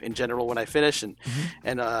 and in general when I finish, and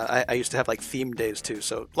I used to have like theme days too.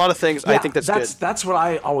 So a lot of things. I think that's good. That's what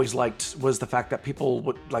I always liked was the fact that people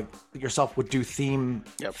would like yourself would do theme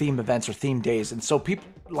events or theme days, and so people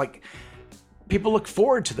look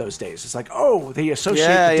forward to those days. It's like, oh, they associate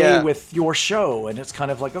the day with your show, and it's kind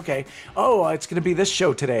of like, okay, it's going to be this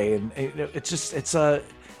show today, and it's a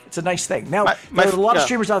nice thing. Now, there are a lot of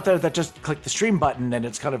streamers out there that just click the stream button, and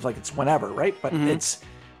it's kind of like it's whenever, right? But it's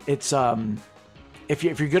if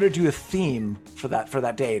you're going to do a theme for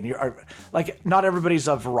that day, and you're like, not everybody's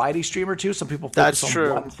a variety streamer too. Some people focus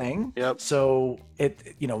on one thing, so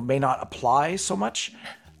it may not apply so much.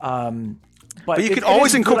 But you can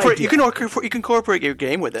always incorporate. You can incorporate your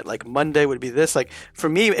game with it. Like Monday would be this. Like for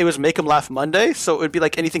me, it was Make 'em Laugh Monday, so it would be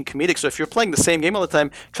like anything comedic. So if you're playing the same game all the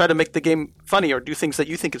time, try to make the game funny or do things that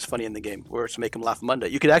you think is funny in the game. Where it's Make 'em Laugh Monday,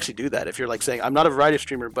 you could actually do that if you're like saying, I'm not a variety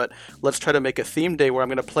streamer, but let's try to make a theme day where I'm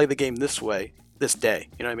going to play the game this way. This day,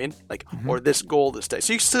 you know what I mean? Like, or this goal this day.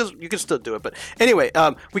 So you can still do it. But anyway,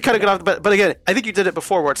 we kind of got off. But again, I think you did it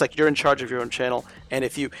before, where it's like you're in charge of your own channel, and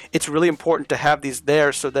it's really important to have these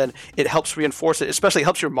there. So then it helps reinforce it. Especially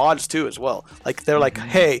helps your mods too as well. Like they're like,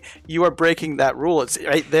 hey, you are breaking that rule. It's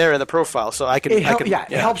right there in the profile, so I can. It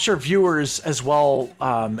helps your viewers as well.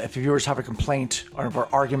 If your viewers have a complaint or an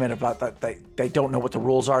argument about that, they don't know what the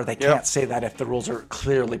rules are. They can't say that if the rules are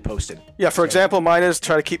clearly posted. Yeah. For example, mine is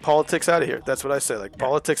try to keep politics out of here. That's what what I say. Like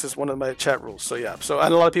politics is one of my chat rules. So yeah. So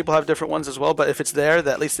and a lot of people have different ones as well. But if it's there,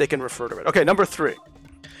 that at least they can refer to it. Okay, number 3.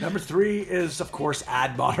 Number 3 is, of course,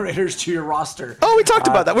 add moderators to your roster. Oh, we talked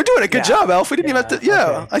about that. We're doing a good job, Elf. We didn't even have to. Yeah,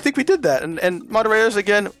 okay. I think we did that. And moderators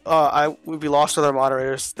again. We'd be lost with our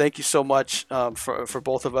moderators. Thank you so much for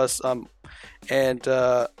both of us. But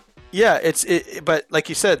like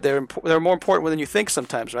you said, they're more important than you think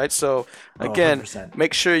sometimes, right? So again,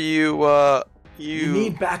 make sure you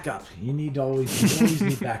need backup. You always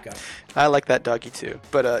need backup. I like that doggy too.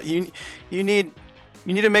 But you need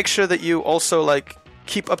to make sure that you also like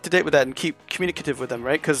keep up to date with that and keep communicative with them,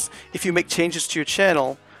 right? Because if you make changes to your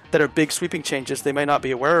channel that are big sweeping changes, they might not be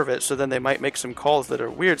aware of it. So then they might make some calls that are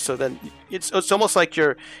weird. So then it's almost like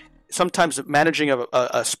you're sometimes managing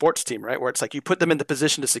a sports team, right? Where it's like you put them in the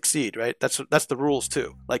position to succeed, right? That's the rules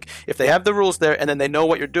too. Like if they have the rules there and then they know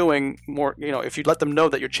what you're doing more, if you let them know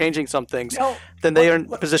that you're changing some things, then they are in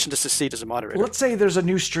position to succeed as a moderator. Let's say there's a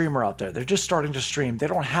new streamer out there. They're just starting to stream. They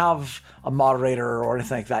don't have a moderator or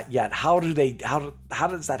anything like that yet. How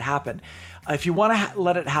does that happen? If you want to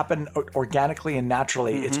let it happen organically and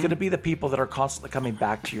naturally, it's going to be the people that are constantly coming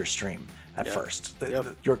back to your stream at first.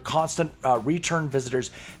 Your constant return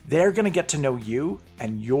visitors, they're going to get to know you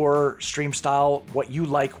and your stream style, what you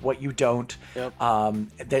like, what you don't. They're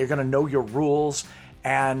going to know your rules,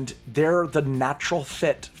 and they're the natural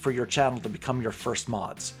fit for your channel to become your first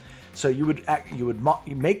mods. So you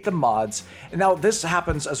make them mods, and now this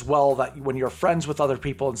happens as well, that when you're friends with other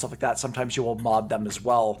people and stuff like that, sometimes you will mod them as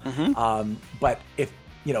well. But if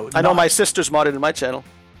I know my sister's modded in my channel.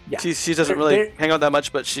 Yeah. She doesn't really hang out that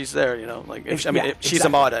much, but she's there, she's a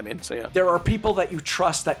mod, so yeah. There are people that you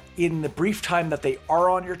trust that in the brief time that they are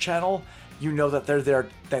on your channel, you know that they're there,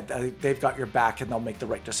 that they've got your back and they'll make the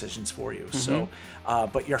right decisions for you. So,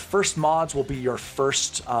 but your first mods will be your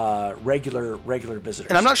first regular visitors.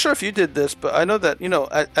 And I'm not sure if you did this, but I know that,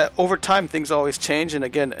 over time things always change. And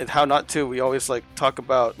again, how not to, we always talk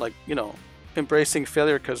about embracing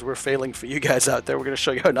failure because we're failing for you guys out there. We're going to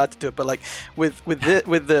show you how not to do it. But with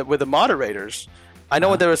the moderators, I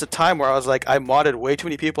know there was a time where I was I modded way too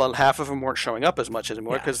many people and half of them weren't showing up as much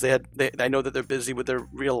anymore because I know that they're busy with their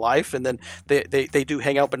real life, and then they do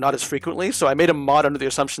hang out but not as frequently. So I made a mod under the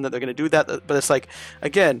assumption that they're going to do that. But it's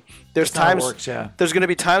again, there's times there's going to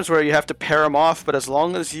be times where you have to pair them off. But as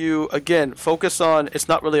long as you again focus on, it's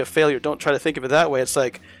not really a failure. Don't try to think of it that way. It's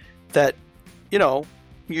that,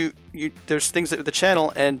 you there's things that with the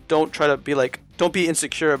channel, and don't try to be don't be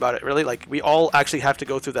insecure about it, really. We all actually have to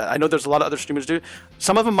go through that. I know there's a lot of other streamers do.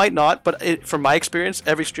 Some of them might not, but from my experience,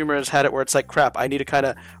 every streamer has had it where it's crap, I need to kind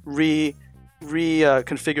of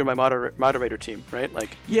configure my moderator team, right?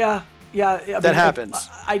 That happens.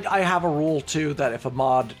 I have a rule too that if a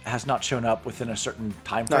mod has not shown up within a certain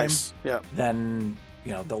time frame, then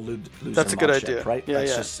they'll lose. That's a good idea, right?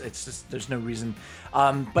 It's just there's no reason.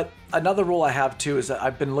 But another rule I have too is that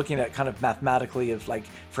I've been looking at kind of mathematically of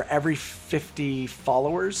for every 50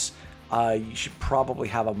 followers, you should probably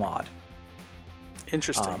have a mod.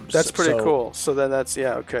 Interesting. That's pretty cool. So then that's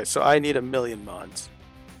okay. So I need 1 million mods.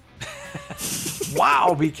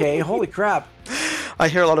 Wow, BK! Holy crap! I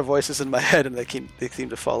hear a lot of voices in my head, and they seem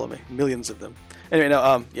to follow me. Millions of them. Anyway,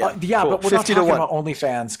 no, cool. But we're not talking about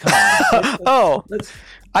OnlyFans. Come on.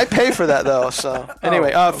 I pay for that though. So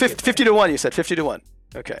anyway, 50 to 1. You said 50 to 1.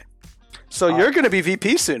 Okay. So you're going to be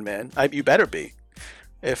VP soon, man. You better be.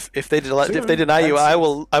 If they deny you, I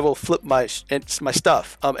will flip my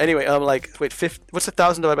stuff. Anyway, wait, 50, what's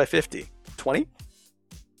 1,000 divided by 50? 20?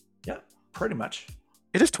 Yeah, pretty much.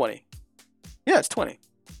 It is 20. Yeah, it's 20.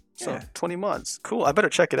 So 20 mods. Cool. I better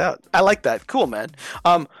check it out. I like that. Cool, man.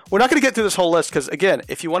 We're not going to get through this whole list because, again,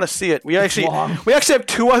 if you want to see it, we actually have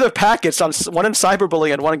 2 other packets, one in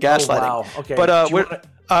cyberbullying and one in gaslighting. Oh, wow. Okay. But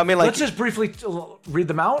let's just briefly read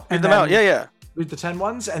them out. Yeah. Read the 10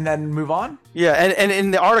 ones and then move on. Yeah, and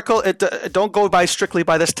in the article, it don't go strictly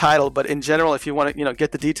by this title, but in general, if you want to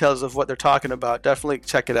get the details of what they're talking about, definitely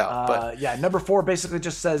check it out. Number 4 basically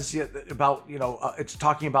just says about it's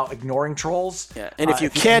talking about ignoring trolls. Yeah, and if you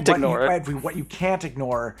can't ignore it, what you can't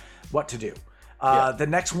ignore, what to do. The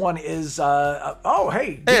next one is I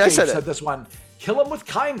said this one. Kill them with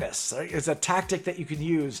kindness. It's a tactic that you can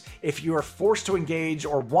use if you are forced to engage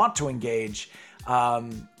or want to engage.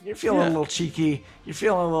 You're feeling a little cheeky. You're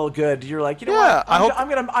feeling a little good. You're like, what?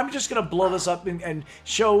 I'm just gonna blow this up and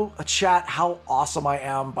show a chat how awesome I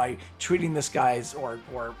am by treating this guy's even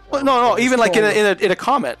in a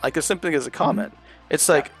comment, as simple as a comment. It's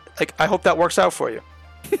I hope that works out for you.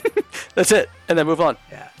 That's it, and then move on.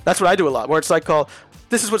 Yeah, that's what I do a lot. Where it's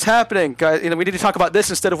this is what's happening, guys. We need to talk about this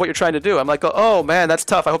instead of what you're trying to do. I'm oh man, that's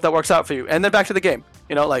tough. I hope that works out for you, and then back to the game.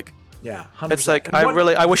 Yeah, 100%. It's like, And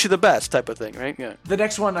I wish you the best type of thing, right? Yeah. The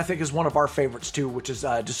next one I think is one of our favorites too, which is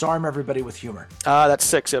disarm everybody with humor. That's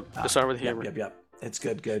 6. Yep. Disarm with humor. Yep. It's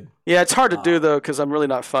good. Yeah, it's hard to do though because I'm really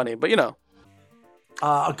not funny, but you know.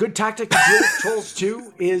 A good tactic to deal with trolls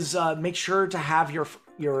too is make sure to have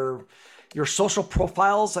your social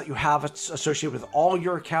profiles that you have associated with all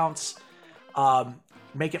your accounts.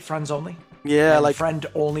 Make it friends only. Yeah, and like friend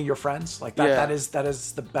only your friends. Like that. Yeah. That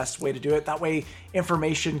is the best way to do it. That way,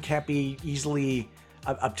 information can't be easily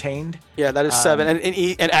obtained. Yeah, that is 7,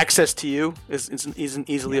 and access to you isn't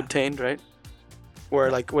easily obtained, right? Where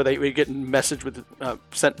you get message with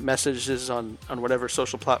sent messages on whatever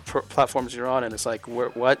social platforms you're on, and it's like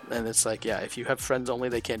what? And it's like if you have friends only,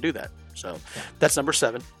 they can't do that. So that's number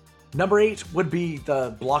 7. Number 8 would be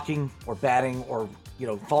the blocking or banning or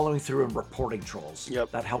following through and reporting trolls. Yep.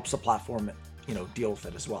 That helps the platform deal with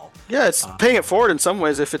it as well. Yeah, it's paying it forward in some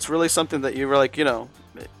ways if it's really something that you were like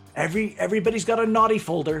Everybody's got a naughty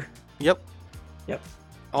folder. Yep.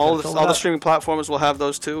 All the streaming platforms will have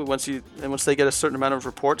those too. Once they get a certain amount of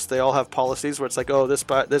reports, they all have policies where it's like, oh,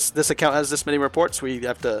 this account has this many reports. We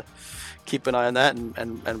have to keep an eye on that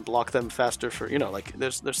and block them faster for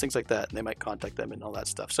there's things like that, and they might contact them and all that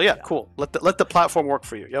stuff. So cool. Let the platform work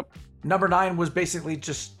for you. Yep. Number 9 was basically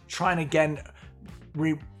just trying to again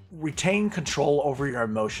retain control over your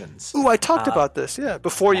emotions. Ooh, I talked about this. Yeah,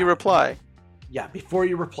 before you reply. Yeah, before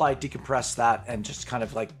you reply, decompress that and just kind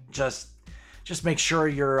of like just make sure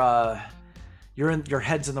your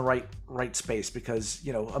head's in the right space, because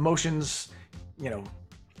emotions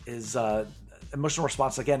is emotional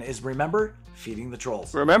response again is remember feeding the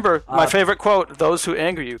trolls. Remember my favorite quote: "Those who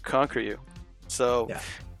anger you conquer you." So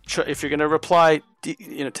if you're gonna reply,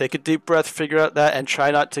 take a deep breath, figure out that, and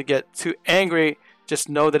try not to get too angry. Just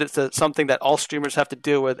know that it's something that all streamers have to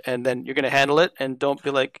deal with, and then you're gonna handle it. And don't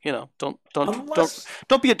be like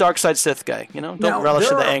don't be a dark side Sith guy. Don't relish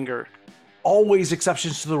in the anger. Always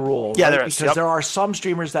exceptions to the rule. Yeah, right? there is. Because there are some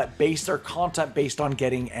streamers that base their content based on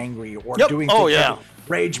getting angry or doing things like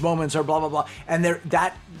rage moments or blah blah blah, and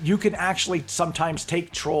that you can actually sometimes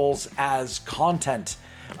take trolls as content,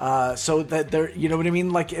 so that they're what I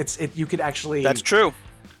mean. Like you could actually. That's true.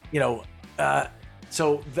 But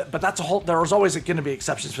that's a whole. There's always going to be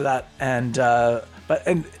exceptions for that, and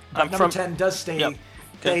number 10 does stay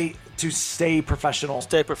professional.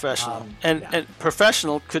 Stay professional, and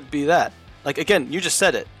professional could be that. Like again, you just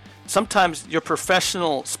said it. Sometimes your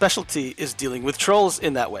professional specialty is dealing with trolls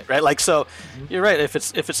in that way, right? Like so, you're right. If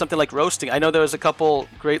it's something like roasting, I know there was a couple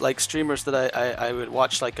great streamers that I would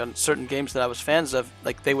watch on certain games that I was fans of.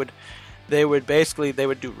 Like they would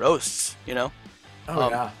do roasts, Oh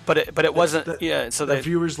yeah, but it wasn't. So the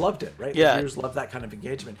viewers loved it, right? Yeah, the viewers loved that kind of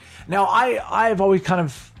engagement. Now I've always kind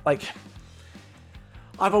of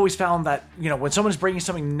I've always found that when someone's bringing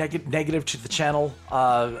something negative to the channel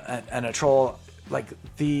and a troll, like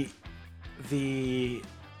the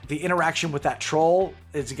interaction with that troll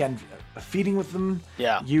is again feeding with them.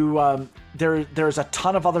 Yeah. There's a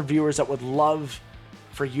ton of other viewers that would love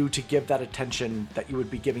for you to give that attention that you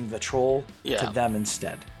would be giving the troll to them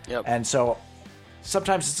instead. Yep. And so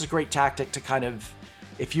sometimes it's a great tactic to kind of,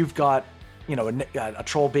 if you've got a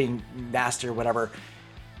troll being nasty or whatever,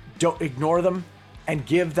 don't ignore them and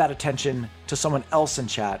give that attention to someone else in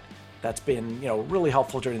chat that's been really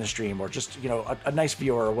helpful during the stream, or just a nice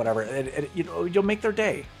viewer or whatever. You'll make their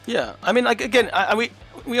day. Yeah, I mean, again, we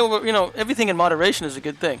everything in moderation is a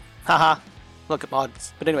good thing. Haha, look at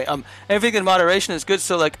mods. But anyway, everything in moderation is good.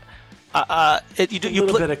 So you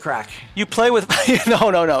little bit of crack. You play with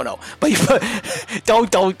no. But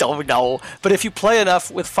don't. But if you play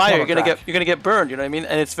enough with fire, you're gonna get burned. You know what I mean?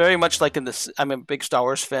 And it's very much like in this. I'm a big Star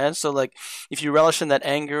Wars fan, so if you relish in that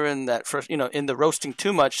anger and that first, in the roasting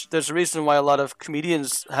too much, there's a reason why a lot of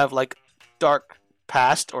comedians have dark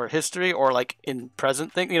past or history or in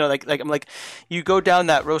present thing. You go down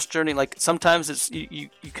that roast journey. Sometimes it's you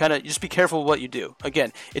kind of just be careful with what you do.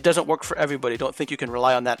 Again, it doesn't work for everybody. Don't think you can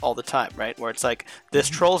rely on that all the time, right? Where it's this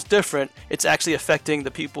troll's different. It's actually affecting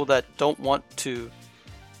the people that don't want to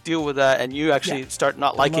deal with that, and you actually start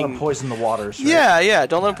not liking. Don't let them poison the waters. Right? Yeah.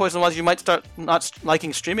 Don't let them poison the waters. You might start not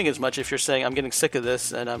liking streaming as much if you're saying I'm getting sick of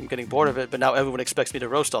this and I'm getting bored of it. But now everyone expects me to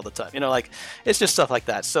roast all the time. It's just stuff like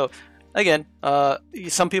that. So. Again,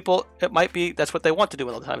 some people, it might be that's what they want to do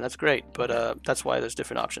all the time. That's great, but that's why there's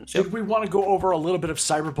different options. Yep. Did we want to go over a little bit of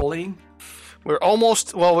cyberbullying? We're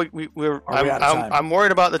almost. Well, we're. I'm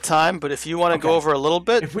worried about the time, but if you want to go over a little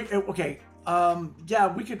bit, we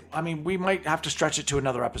could. I mean, we might have to stretch it to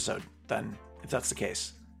another episode then, if that's the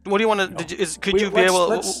case. What do you want to? Could you be able?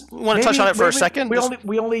 Want to touch on it for a second?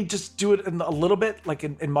 We only just do it in a little bit,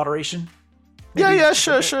 in moderation. Yeah,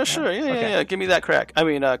 sure. Okay. Yeah. Give me that crack. I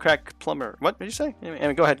mean, crack plumber. What did you say? I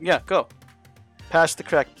mean, go ahead. Yeah, go. Pass the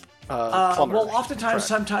crack plumber. Well, oftentimes,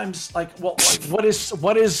 sometimes, like what is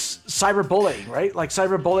cyberbullying, right? Like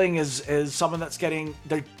cyberbullying is someone that's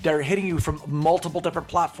they're hitting you from multiple different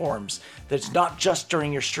platforms. That's not just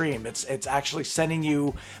during your stream. It's actually sending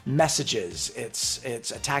you messages.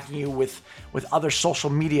 It's attacking you with other social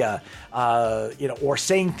media, or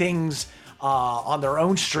saying things on their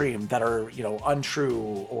own stream that are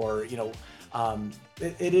untrue, or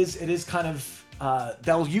it is kind of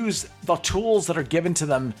they'll use the tools that are given to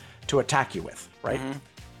them to attack you with, right?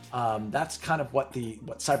 That's kind of what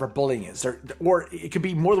cyberbullying is. Or it could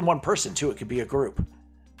be more than one person too. It could be a group.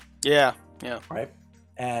 Yeah. Right.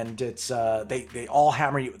 And it's they all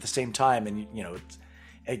hammer you at the same time, and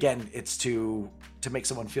it's to make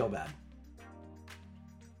someone feel bad.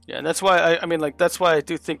 Yeah, and that's why that's why I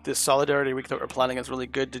do think this Solidarity Week that we're planning is really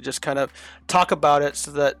good, to just kind of talk about it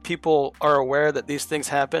so that people are aware that these things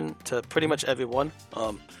happen to pretty much everyone.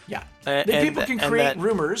 People can create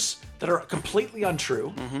rumors that are completely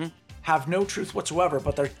untrue, have no truth whatsoever,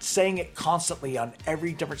 but they're saying it constantly on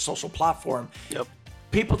every different social platform. Yep.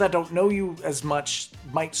 People that don't know you as much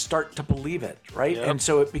might start to believe it, right? Yep. And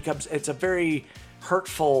so it's a very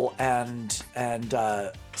hurtful and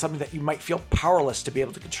something that you might feel powerless to be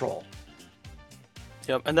able to control.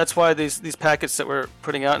 Yep, and that's why these packets that we're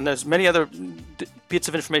putting out, and there's many other bits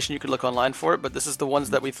of information you could look online for it, but this is the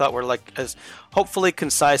ones that we thought were like as hopefully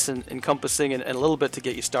concise and encompassing and a little bit to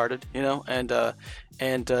get you started, and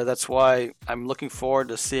that's why I'm looking forward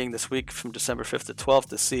to seeing this week from December 5th to 12th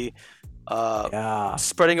to see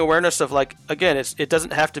spreading awareness of, like, again, it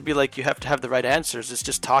doesn't have to be like you have to have the right answers. It's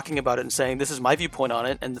just talking about it and saying, this is my viewpoint on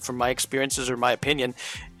it and from my experiences or my opinion,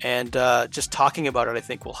 and just talking about it, I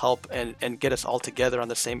think, will help and get us all together on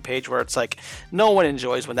the same page, where it's like no one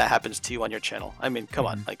enjoys when that happens to you on your channel. I mean, come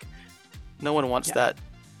on, like, no one wants that.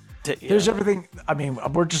 There's everything. I mean,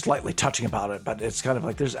 we're just lightly touching about it, but it's kind of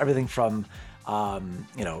like there's everything from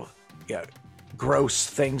gross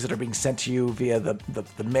things that are being sent to you via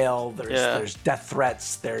the mail. There's death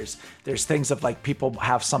threats. There's things of, like, people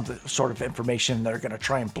have some sort of information that are going to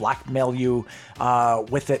try and blackmail you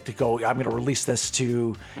with it to go, I'm going to release this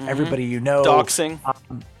to everybody you know. Doxing.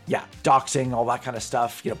 Doxing, all that kind of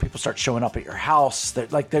stuff. People start showing up at your house.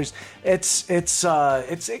 It's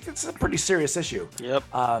a pretty serious issue. Yep.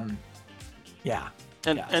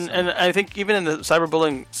 And I think even in the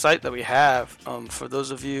cyberbullying site that we have, for those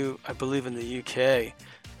of you, I believe in the UK,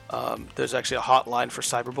 there's actually a hotline for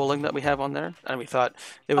cyberbullying that we have on there, and we thought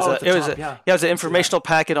it was an informational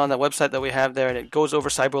packet on that website that we have there, and it goes over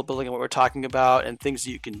cyberbullying and what we're talking about, and things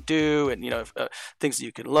that you can do, and things that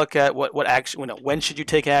you can look at, what action, when should you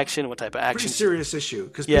take action, what type of action. Pretty serious issue,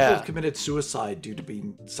 because people have committed suicide due to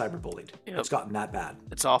being cyberbullied. Yep. It's gotten that bad.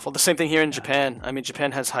 It's awful. The same thing here in Japan. I mean,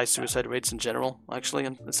 Japan has high suicide rates in general, actually,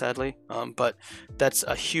 and sadly, but that's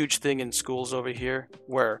a huge thing in schools over here,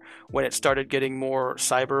 where when it started getting more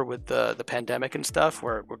cyber with the pandemic and stuff,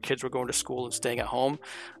 where kids were going to school and staying at home,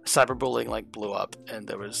 cyberbullying like blew up, and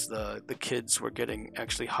there was the kids were getting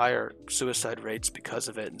actually higher suicide rates because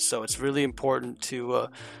of it. And so it's really important to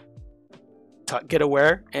get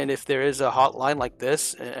aware, and if there is a hotline like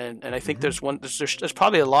this, and I think there's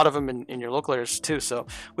probably a lot of them in your local areas too, so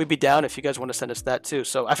we'd be down if you guys want to send us that too.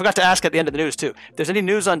 So I forgot to ask at the end of the news too, if there's any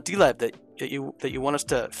news on DLab that you want us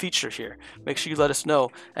to feature here, make sure you let us know.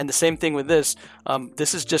 And the same thing with this,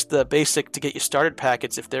 this is just the basic to get you started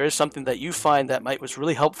packets. If there is something that you find that was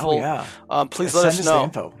really helpful, please let us know.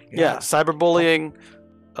 Info. Cyberbullying,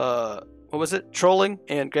 what was it? Trolling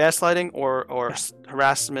and gaslighting, or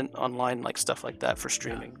harassment online, like stuff like that for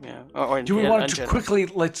streaming. Do we want to quickly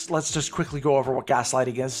let's just quickly go over what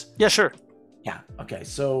gaslighting is? Yeah, sure. Yeah. Okay.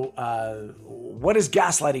 So, what is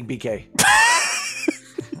gaslighting, BK?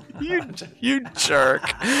 You jerk.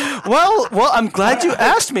 Well, I'm glad you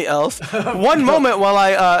asked me, Elf. One moment while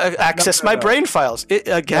I access my brain files.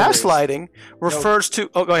 Gaslighting refers to.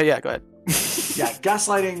 Oh, go ahead. Yeah, go ahead. Yeah,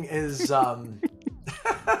 gaslighting is. I'm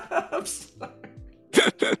sorry.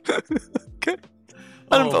 Okay.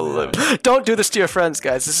 Unbelievable. Don't do this to your friends,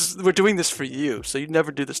 guys. We're doing this for you, so you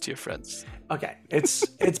never do this to your friends. Okay. It's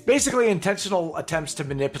basically intentional attempts to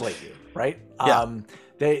manipulate you, right? Yeah.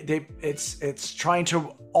 It's trying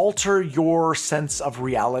to alter your sense of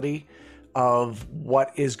reality of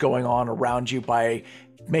what is going on around you by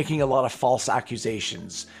making a lot of false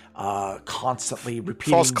accusations, constantly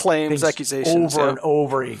repeating false claims, accusations over and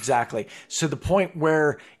over. Exactly. So the point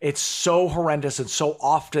where it's so horrendous and so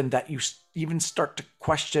often that you even start to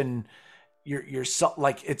question you're so,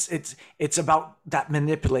 like it's about that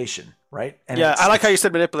manipulation, right? And Yeah, I like how you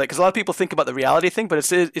said manipulate, because a lot of people think about the reality thing,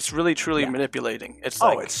 but it's really truly manipulating. It's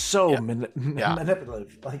like, it's so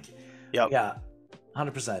manipulative. Like, Yep. yeah,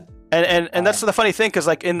 100%. And that's the funny thing, because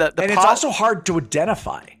like in the and it's also hard to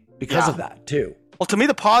identify because of that too. Well, to me,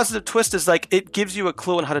 the positive twist is like it gives you a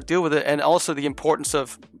clue on how to deal with it, and also the importance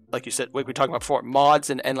of, like you said, what we talked about before,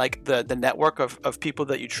 mods and like the network of people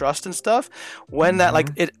that you trust and stuff. When that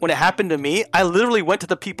when it happened to me, I literally went to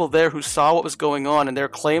the people there who saw what was going on, and their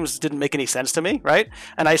claims didn't make any sense to me, right?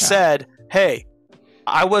 And I said, hey,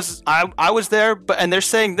 I was there, and they're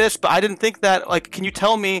saying this, but I didn't think that. Like, can you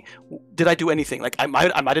tell me, did I do anything? Like, I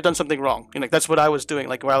might have done something wrong. And like that's what I was doing.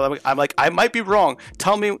 Like, well, I'm like, I might be wrong.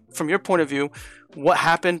 Tell me from your point of view, what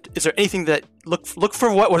happened? Is there anything that look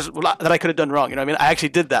for what was that I could have done wrong? You know what I mean? I actually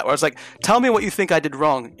did that. Where I was like, tell me what you think I did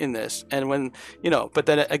wrong in this. And when but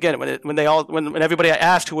then again, when everybody I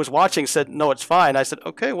asked who was watching said no, it's fine. I said,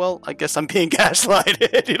 okay, well, I guess I'm being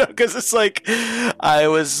gaslighted. Because it's like I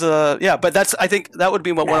was But I think that would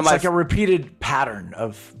be one of my like a repeated pattern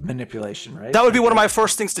of manipulation, right? That would be one of my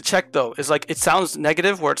first things to check, though. Is like it sounds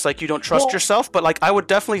negative, where it's like you don't trust yourself, but like I would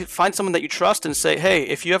definitely find someone that you trust and say, hey,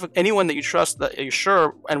 if you have anyone that you trust that you're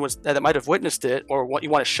sure and that might have witnessed it, or what you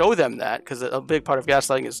want to show them that, because a big part of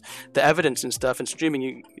gaslighting is the evidence and stuff. And streaming,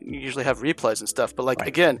 you usually have replays and stuff. But like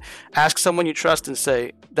again, ask someone you trust and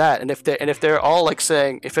say that. And if they're all like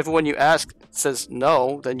saying, if everyone you ask says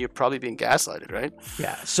no, then you're probably being gaslighted, right?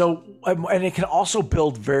 Yeah. So and it can also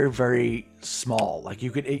build very, very small. Like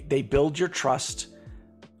they build your trust.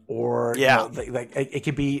 Or it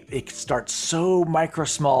could start so micro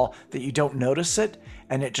small that you don't notice it,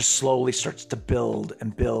 and it just slowly starts to build,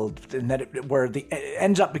 and then it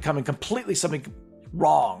ends up becoming completely something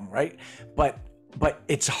wrong, right? But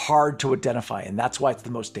it's hard to identify, and that's why it's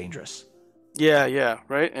the most dangerous. Yeah,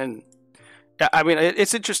 right. And I mean,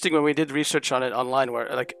 it's interesting when we did research on it online,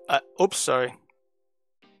 where like, oops, sorry,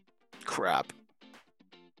 crap.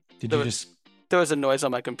 There was a noise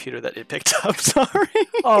on my computer that it picked up. Sorry.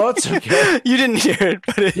 Oh, it's okay. You didn't hear it,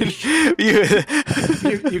 but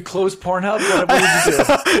you closed Pornhub. What did you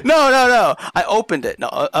do? No. I opened it. No,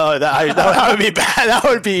 that would be bad. That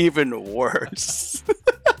would be even worse.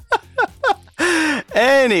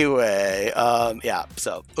 Anyway,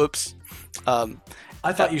 So, oops.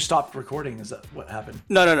 I thought you stopped recording. Is that what happened?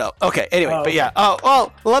 No. Okay. Anyway, but yeah. Oh,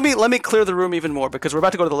 well, let me clear the room even more, because we're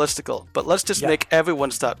about to go to the listicle. But let's just make everyone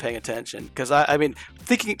stop paying attention, because I mean,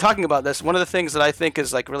 talking about this, one of the things that I think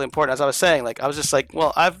is like really important, as I was saying, like I was just like,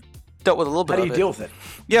 well, I've dealt with a little bit. How do you deal with it?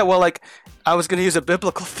 Yeah. Well, like I was going to use a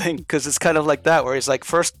biblical thing, because it's kind of like that, where he's like,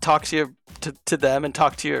 first talk to them and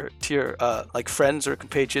talk to your like friends or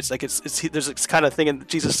compatriots. Like there's this kind of thing in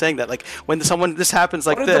Jesus saying that, like when this happens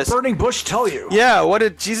like this. What did the burning bush tell you? Yeah, what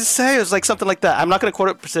did Jesus say? It was like something like that. I'm not going to quote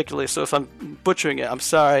it particularly, so if I'm butchering it, I'm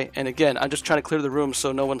sorry. And again, I'm just trying to clear the room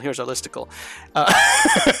so no one hears our listicle.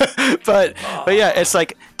 But yeah, it's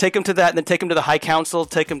like take them to that, and then take them to the high council,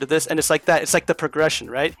 take them to this, and it's like that. It's like the progression,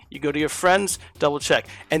 right? You go to your friends, double check,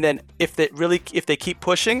 and then if they keep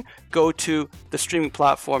pushing, go to the streaming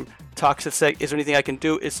platform. Talk to say, is there anything I can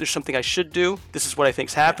do? Is there something I should do? This is what I think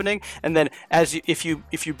is happening. And then if you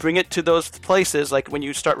bring it to those places, like when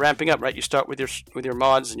you start ramping up, right? You start with your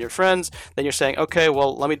mods and your friends. Then you're saying, okay,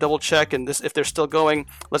 well, let me double check. And if they're still going,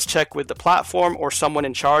 let's check with the platform or someone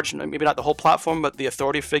in charge. Maybe not the whole platform, but the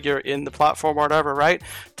authority figure in the platform or whatever, right?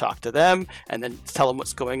 Talk to them and then tell them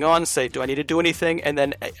what's going on. Say, do I need to do anything? And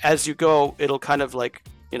then as you go, it'll kind of like,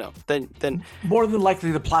 then more than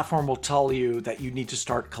likely the platform will tell you that you need to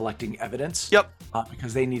start collecting evidence. Yep.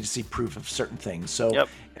 Because they need to see proof of certain things. So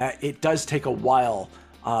it does take a while.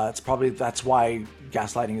 That's why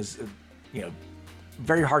gaslighting is,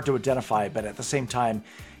 very hard to identify. But at the same time,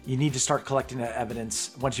 you need to start collecting that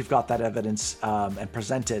evidence. Once you've got that evidence and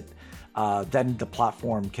present it, then the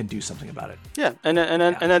platform can do something about it. Yeah, and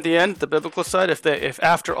at the end, the biblical side, if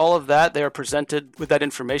after all of that they are presented with that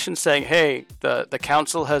information, saying, "Hey, the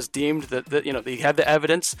council has deemed that they have the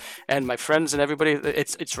evidence, and my friends and everybody,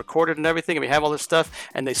 it's recorded and everything, and we have all this stuff,"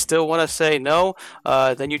 and they still want to say no,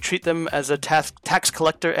 then you treat them as a tax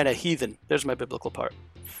collector and a heathen. There's my biblical part.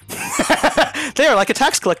 They are like a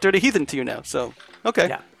tax collector and a heathen to you now. So okay.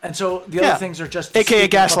 Yeah, and so the other things are just AKA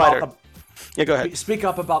gaslighter. Yeah, go ahead. Speak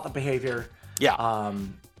up about the behavior. Yeah.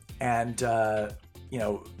 And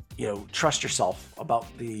trust yourself about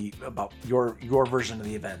your version of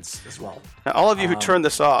the events as well. Now, all of you who turned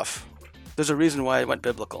this off, there's a reason why I went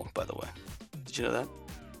biblical, by the way. Did you know that?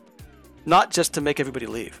 Not just to make everybody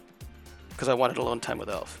leave, because I wanted alone time with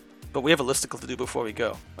Elf. But we have a listicle to do before we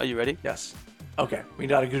go. Are you ready? Yes. Okay, we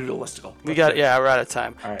gotta do the listicle. We're out of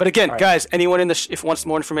time. All right, But again, all right. guys, anyone in the if wants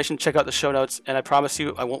more information, check out the show notes. And I promise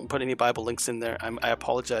you, I won't put any Bible links in there. I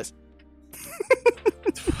apologize.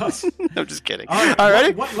 I'm just kidding. All right, All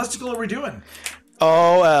right. What listicle are we doing?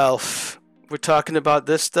 Oh, Elf. We're talking about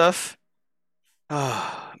this stuff.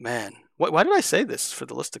 Oh, man. Why did I say this for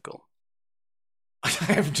the listicle? I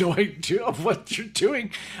have no idea of what you're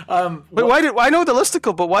doing. Wait, I know the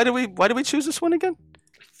listicle, but why did we choose this one again?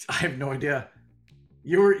 I have no idea.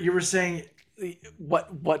 You were saying what?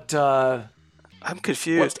 I'm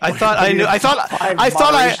confused. What- I thought I knew. I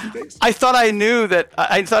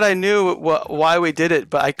thought I knew why we did it,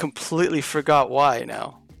 but I completely forgot why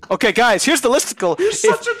now. Okay, guys, here's the listicle. You're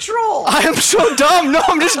such a troll. I am so dumb. No,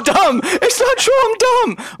 I'm just dumb. It's not true. I'm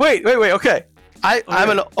dumb. Wait. Okay.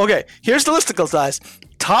 Okay. Here's the listicle, guys.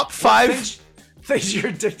 Top 5 things you're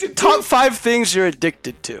addicted to. Top 5 things you're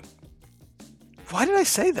addicted to. Why did I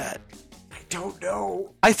say that? I don't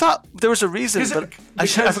know. I thought there was a reason, but I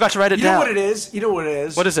forgot to write it down. You know what it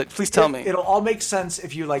is? What is it? Please tell me. It'll all make sense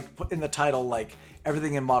if you like put in the title like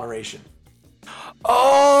everything in moderation.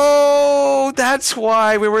 Oh, that's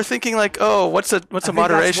why we were thinking like, oh, what's a moderation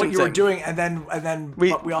That's what you thing? were doing, and then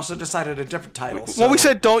we also decided a different title. Well, we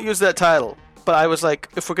said don't use that title, but I was like,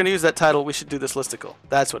 if we're gonna use that title, we should do this listicle.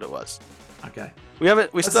 That's what it was. Okay.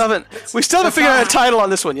 We still haven't figured out a title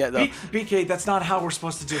on this one yet, though. BK, that's not how we're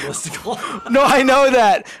supposed to do the listicle. No, I know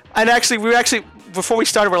that. And actually, before we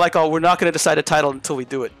started, we're like, oh, we're not going to decide a title until we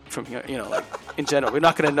do it from here, like in general. We're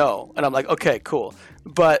not going to know. And I'm like, okay, cool.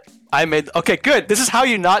 But okay, good. This is how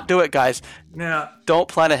you not do it, guys. Yeah. Don't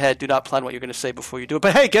plan ahead. Do not plan what you're going to say before you do it.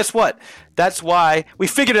 But hey, guess what? That's why we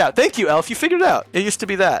figured it out. Thank you, Elf. You figured it out. It used to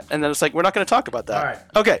be that. And then it's like, we're not going to talk about that. All right.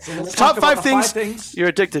 Okay. So let's Top talk about 5 the 5 things you're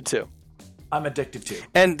addicted to. I'm addicted to.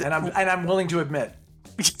 And I'm willing to admit.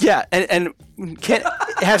 Yeah, and it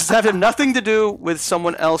has to have nothing to do with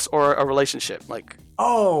someone else or a relationship. Like,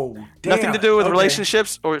 oh, damn. nothing to do with Okay.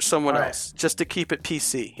 relationships or someone All right. else. Just to keep it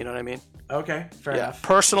PC. You know what I mean? Okay, fair Yeah. enough.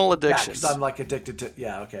 Personal Yeah, addictions. because I'm like addicted to.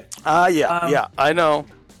 Yeah, okay. Yeah, I know.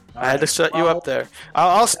 I had to set you up there.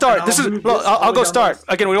 I'll start. I'll go start.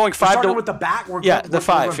 Again, we're going 5 Starting to. with the back. We're Yeah, going, the we're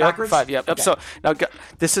 5. going Yeah, backwards? 5. Yep. Okay. So now,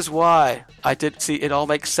 this is why I did see it all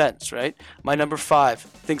makes sense, right? My number 5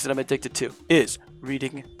 things that I'm addicted to is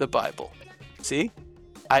reading the Bible. See,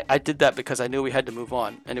 I did that because I knew we had to move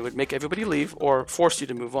on, and it would make everybody leave or force you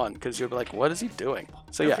to move on because you'd be like, "What is he doing?"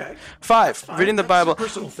 So yeah, Okay. 5 reading the That's Bible. a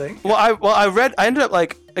personal thing. Well, I ended up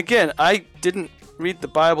like again. I didn't read the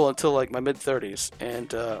Bible until like my mid-30s,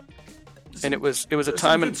 and it was a There's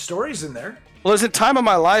time some in good stories in there. well, there's a time in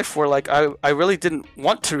my life where like I really didn't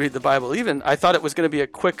want to read the Bible. Even I thought it was going to be a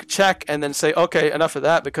quick check and then say, okay, enough of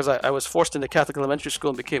that, because I was forced into Catholic elementary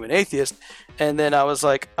school and became an atheist. And then I was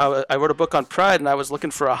like, I wrote a book on pride, and I was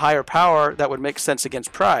looking for a higher power that would make sense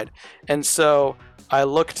against pride. And so I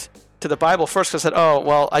looked to the Bible first because I said, oh,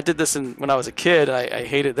 well, I did this when I was a kid. I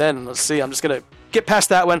hated it then. And let's see, I'm just going to get past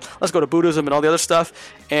that one. Let's go to Buddhism and all the other stuff.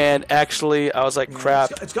 And actually, I was like,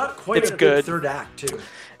 crap. It's got quite a good. good third act too.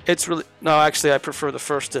 It's really no. Actually, I prefer the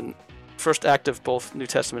first act of both New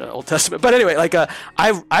Testament and Old Testament. But anyway, like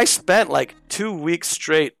I spent like 2 weeks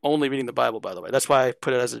straight only reading the Bible. By the way, that's why I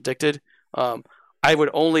put it as addicted. I would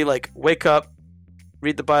only like wake up,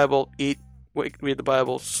 read the Bible, eat, read the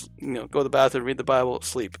Bible, go to the bathroom, read the Bible,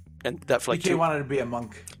 sleep, and that for like BK wanted to be a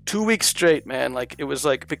monk. 2 weeks straight, man. Like it was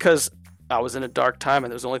like because I was in a dark time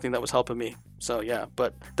and it was the only thing that was helping me. So yeah,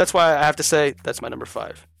 but that's why I have to say that's my number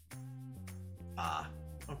 5.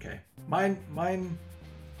 Okay. Mine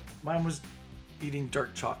was eating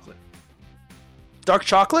dark chocolate. Dark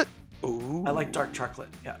chocolate? Ooh. I like dark chocolate.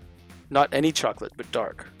 Yeah. Not any chocolate, but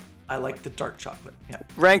dark. I like the dark chocolate. Yeah.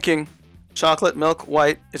 Ranking: chocolate, milk,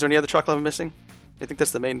 white. Is there any other chocolate I'm missing? I think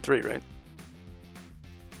that's the main 3, right?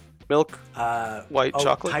 Milk, white,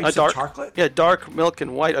 chocolate. Types Dark of chocolate? Yeah, dark, milk,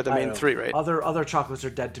 and white are the I main don't know. 3, right? Other chocolates are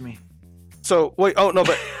dead to me. So wait, oh no,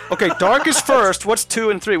 but okay, dark is first. What's 2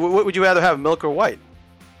 and 3? What would you rather have, milk or white?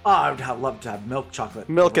 I would love to have milk chocolate.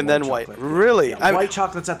 Milk over and then white. Really? Yeah, white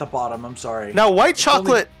chocolate's at the bottom. I'm sorry. Now, white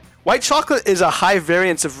chocolate is a high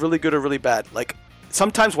variance of really good or really bad. Like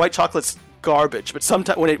sometimes white chocolate's garbage, but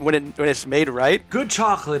sometimes when it's made right. Good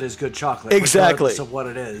chocolate is good chocolate. Exactly. Regardless of what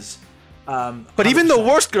it is. But even the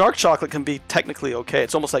worst dark chocolate can be technically okay.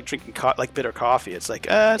 It's almost like drinking like bitter coffee. It's like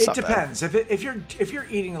it's It not bad. depends. If you're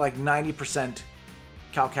eating like 90%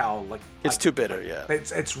 cacao, like It's too bitter. Yeah.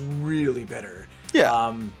 it's really bitter.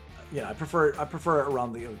 Yeah. I prefer it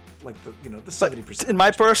around the the 70%. In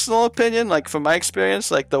my personal opinion, like from my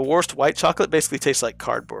experience, like the worst white chocolate basically tastes like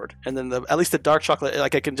cardboard, and then at least the dark chocolate,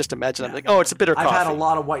 like I can just imagine, I'm like, oh, it's a bitter coffee. I've had a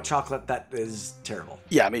lot of white chocolate that is terrible.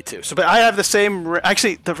 Yeah, me too. So, but I have the same.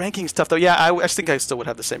 Actually, the ranking stuff though. Yeah, I think I still would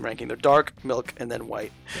have the same ranking. They're dark, milk, and then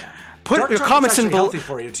white. Yeah. Put dark your comments in below.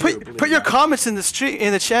 Put your comments comments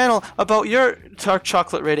in the channel about your dark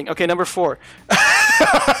chocolate rating. Okay, number 4.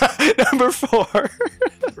 Number 4.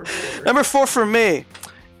 Number 4 for me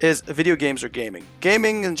is video games or gaming.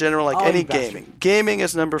 Gaming in general, like any gaming. Gaming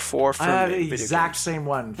is number 4 for me. I have the exact same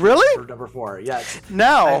one. Really? For number 4. Yeah.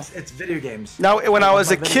 It's video games. Now, when I was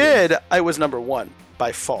a kid, I was number 1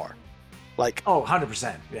 by far. Like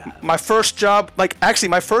 100%. Yeah. My first job, my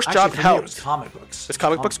first job for helped. me, it was comic books. It's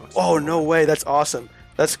comic books? Oh, no way. That's awesome.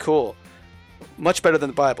 That's cool. Much better than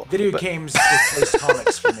the Bible. Video games replaced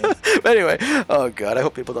comics for me. But anyway, oh god, I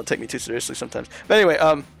hope people don't take me too seriously sometimes. But anyway,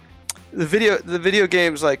 the video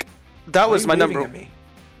games, like that was my number. At me?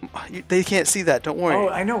 They can't see that. Don't worry. Oh,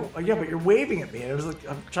 I know. Yeah, but you're waving at me. It was like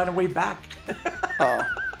I'm trying to wave back. Oh.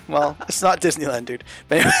 Well, it's not Disneyland, dude.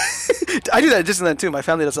 But anyway, I do that at Disneyland too. My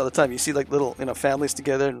family does all the time. You see like little, families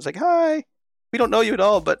together, and it's like, hi, we don't know you at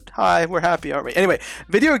all, but hi, we're happy, aren't we? Anyway,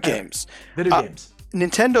 video games. Video games.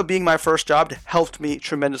 Nintendo being my first job helped me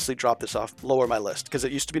tremendously drop this off, lower my list, because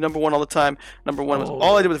it used to be number 1 all the time. Number 1 was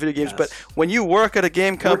all I did with video games. Yes. But when you work at a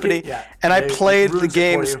game company, and I played the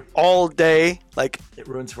games all day, like it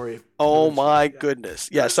ruins for you. Oh my goodness!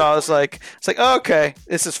 Yeah, so I was like, it's like okay,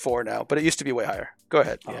 this is 4 now, but it used to be way higher. Go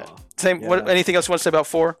ahead. Yeah. Same. Yeah. What? Anything else you want to say about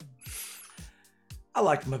 4? I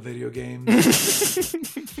like my video games.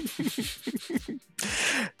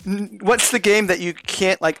 What's the game that you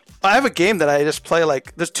can't like? I have a game that I just play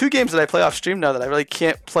like. There's 2 games that I play off stream now that I really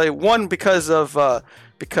can't play. One because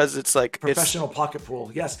it's like professional pocket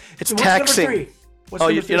pool. Yes, it's taxing. Number 3? Oh,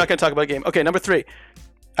 you're not going to talk about a game. Okay, number 3.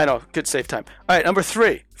 I know, good save time. All right, number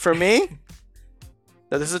 3 for me.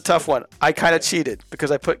 Now this is a tough one. I kind of cheated because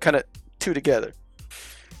I put kind of 2 together.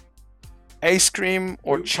 Ice cream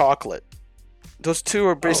or chocolate. Those 2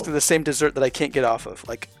 are basically the same dessert that I can't get off of.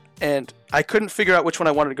 And I couldn't figure out which one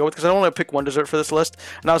I wanted to go with because I don't want to pick one dessert for this list.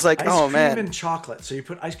 And I was like, oh man. Ice cream and chocolate. So you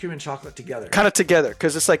put ice cream and chocolate together. Kind of together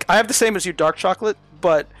because it's like I have the same as you, dark chocolate,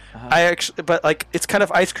 but it's kind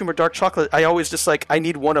of ice cream or dark chocolate. I always just like I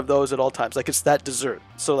need one of those at all times. Like it's that dessert.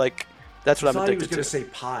 So like that's what I'm addicted to. I thought he was going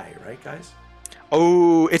to say pie, right, guys?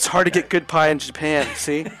 Oh, it's hard to get good pie in Japan.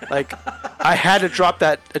 See, like I had to drop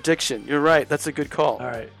that addiction. You're right. That's a good call. All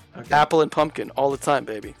right. Okay. Apple and pumpkin all the time,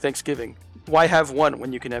 baby. Thanksgiving. Why have 1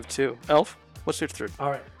 when you can have 2? Elf, what's your 3rd? All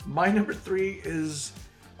right. My number 3 is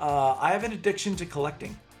I have an addiction to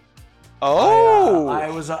collecting. Oh.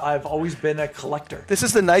 I've always been a collector. This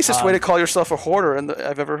is the nicest way to call yourself a hoarder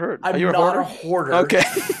I've ever heard. I'm not a hoarder. Okay.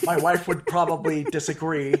 My wife would probably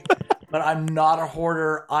disagree, but I'm not a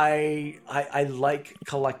hoarder. I like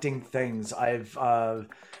collecting things. I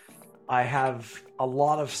have a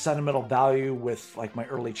lot of sentimental value with like my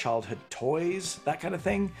early childhood toys, that kind of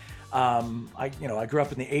thing. I grew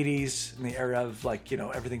up in the 80s in the era of like,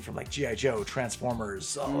 everything from like G.I. Joe,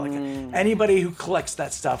 Transformers. Like anybody who collects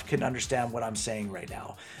that stuff can understand what I'm saying right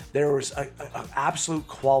now. There was a absolute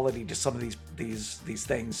quality to some of these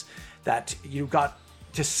things that you got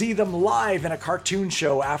to see them live in a cartoon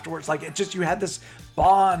show afterwards. Like it just, you had this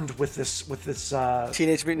bond with this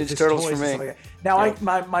Teenage Mutant Ninja Turtles for me. Like now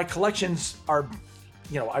my collections are,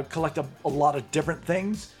 I collect a lot of different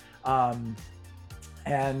things.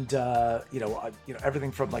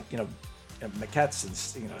 Everything from like maquettes and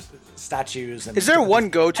statues. And is there one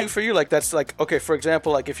go-to for you? Like that's like okay. For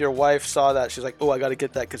example, like if your wife saw that, she's like, "Oh, I got to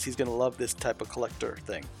get that because he's gonna love this type of collector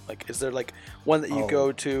thing." Like, is there like one that you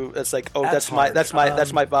go to that's like, "Oh, that's my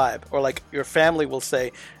vibe," or like your family will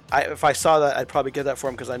say, "If I saw that, I'd probably get that for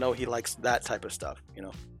him because I know he likes that type of stuff."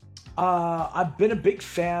 I've been a big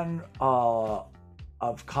fan of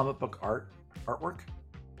comic book artwork.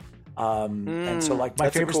 And so like my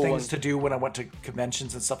favorite things to do when I went to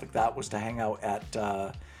conventions and stuff like that was to hang out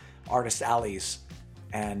at artist alleys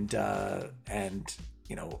and I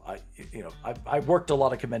worked a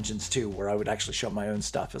lot of conventions too where I would actually show my own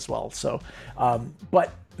stuff as well. So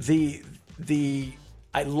but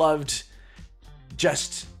I loved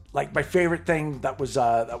just like my favorite thing that was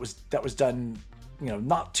done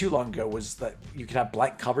not too long ago was that you could have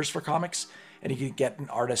blank covers for comics and you could get an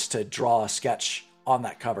artist to draw a sketch on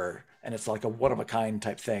that cover, and it's like a one-of-a-kind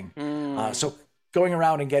type thing. So going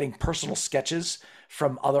around and getting personal sketches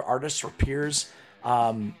from other artists or peers.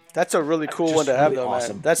 That's a really cool one to have, though,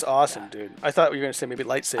 awesome. Man. That's awesome, dude. I thought you were going to say maybe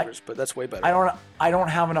lightsabers, but that's way better. I don't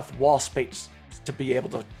have enough wall space to be able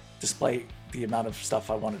to display the amount of stuff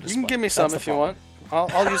I want to display. You can give me some That's if the you problem.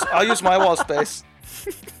 want. I'll use my wall space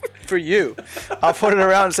for you. I'll put it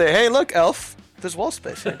around and say, hey, look, Elf, there's wall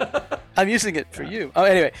space here. I'm using it for you. Oh,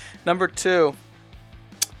 anyway, number 2.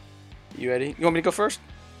 You ready? You want me to go first?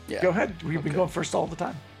 Yeah. Go ahead. We've been going first all the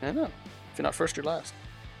time. I know. If you're not first, you're last.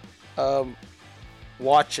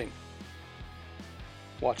 Watching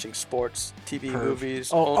sports, TV,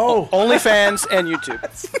 movies, OnlyFans, and YouTube.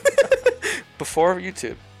 Before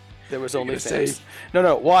YouTube, there was OnlyFans.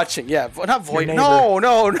 No, watching. Yeah, not voice. No.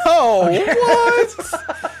 Okay. What?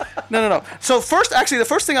 No. So the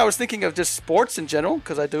first thing I was thinking of just sports in general,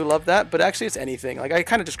 because I do love that. But actually, it's anything. Like I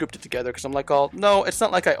kind of just grouped it together because I'm like, no, it's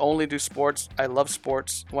not like I only do sports. I love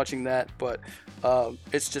sports, watching that, but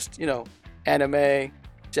it's just anime,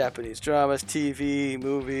 Japanese dramas, TV,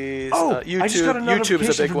 movies, YouTube. I just got a notification YouTube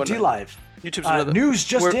is a big from one. D-Live. YouTube's another. News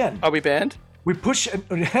just in. Are we banned? We push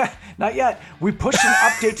not yet. We pushed an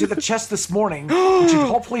update to the chest this morning, which should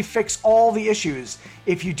hopefully fix all the issues.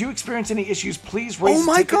 If you do experience any issues, please raise. Oh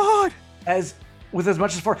my God! As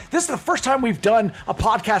much as for this is the first time we've done a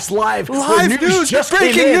podcast live. Live news, just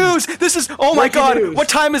breaking news. This is my God! News. What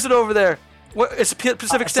time is it over there? What? It's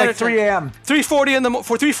Pacific Standard like 3 a.m. 3:40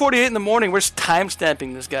 for 3:48 in the morning. We're time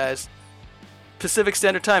stamping this, guys. Pacific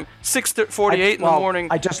Standard Time, 6:48 in the morning.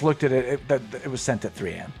 I just looked at it. It was sent at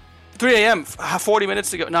 3 a.m. 3 a.m. 40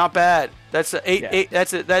 minutes ago. Not bad. That's 8.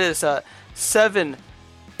 That is 7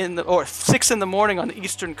 or 6 in the morning on the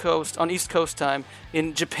Eastern Coast, on East Coast time.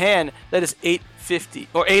 In Japan, that is 8:50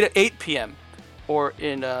 or 8 p.m. Or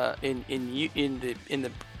in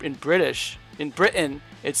Britain,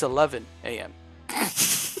 it's 11 a.m.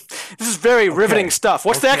 This is very riveting stuff.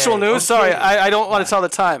 What's the actual news? Sorry, I don't want to tell the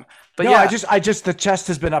time. But no, I just the chest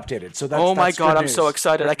has been updated. So that's. Oh my that's God, good I'm news. so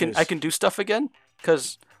excited. Great I can do stuff again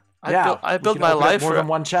because I we build can my open up life more than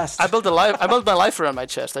one chest. I build my life around my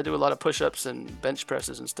chest. I do a lot of push-ups and bench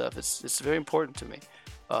presses and stuff. It's very important to me.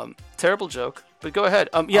 Terrible joke, but go ahead.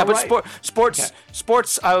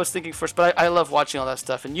 Sports. I was thinking first, but I love watching all that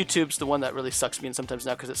stuff. And YouTube's the one that really sucks me in sometimes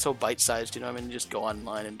now because it's so bite-sized. You just go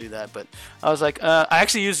online and do that. But I was like, I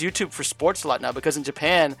actually use YouTube for sports a lot now because in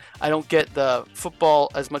Japan I don't get the football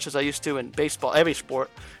as much as I used to in baseball, every sport.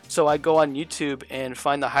 So I go on YouTube and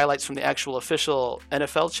find the highlights from the actual official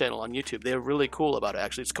NFL channel on YouTube. They're really cool about it,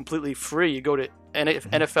 actually. It's completely free. You go to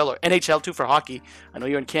NFL or NHL too for hockey. I know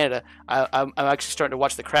you're in Canada. I'm actually starting to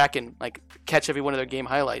watch the Kraken, catch every one of their game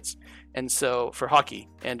highlights. And so for hockey.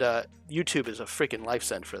 And YouTube is a freaking life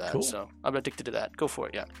send for that. Cool. So I'm addicted to that. Go for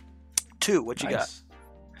it, yeah. 2, what you got?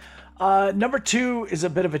 Number 2 is a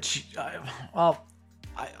bit of a...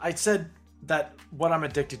 I said that what I'm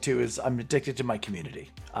addicted to is I'm addicted to my community.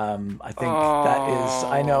 I think that is...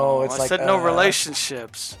 I know it's I said no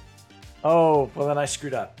relationships. Oh, well then I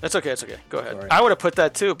screwed up. That's okay. Go ahead. Sorry. I would have put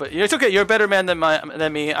that too, but it's okay. You're a better man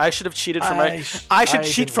than me. I should have cheated for I should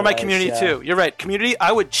cheat for my community too. You're right. Community,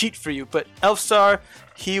 I would cheat for you, but Elfstar,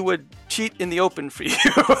 he would cheat in the open for you.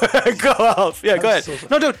 Go Elf. Yeah, go ahead.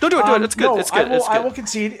 No, don't do it. It's good. No, it's good. I will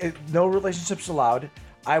concede. No relationships allowed.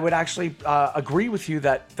 I would actually agree with you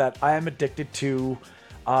that I am addicted to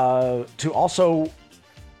also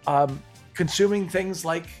consuming things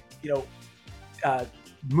like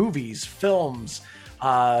movies, films,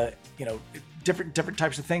 different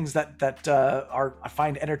types of things that I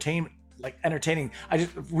find entertaining. I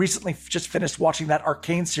just recently finished watching that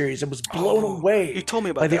Arcane series and was blown away. You told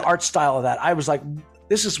me about by that. The art style of that. I was like,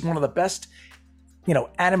 this is one of the best,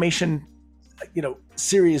 animation,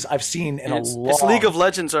 series I've seen in a long. It's League of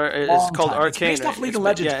Legends. It's called time. Arcane. It's based off League of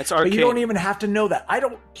Legends. Yeah, it's Arcane. But you don't even have to know that. I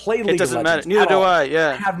don't play League of Legends. It doesn't matter. Neither do I. Yeah.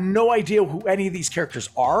 I have no idea who any of these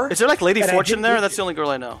characters are. Is there Lady Fortune there? That's the only girl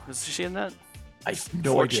I know. Is she in that? I have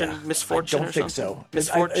no idea. Miss Fortune. I don't think so. Miss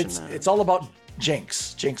Fortune. It's all about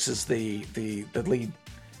Jinx. Jinx is the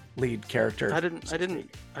lead character. I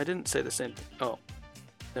didn't say the same thing. Oh.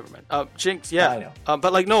 Never mind. Jinx, yeah. I know.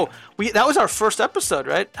 But no, that was our first episode,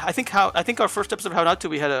 right? I think our first episode of How Not To,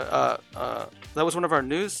 we had that was one of our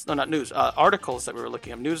articles that we were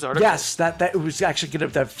looking at, news articles. Yes, that was actually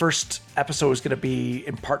the first episode was gonna be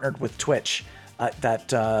partnered with Twitch. That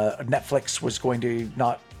Netflix was going to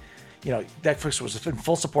not. Netflix was in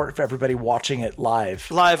full support for everybody watching it live.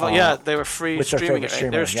 Yeah, they were free streaming it. Right?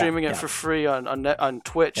 They were streaming it for free on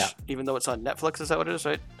Twitch, even though it's on Netflix. Is that what it is,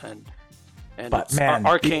 right? But man,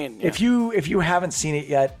 Arcane. If you haven't seen it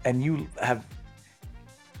yet and you have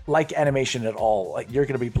like animation at all, you're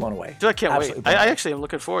gonna be blown away. Dude, I can't wait. I actually am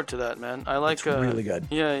looking forward to that, man. I like. It's really good.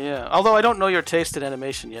 Yeah. Although I don't know your taste in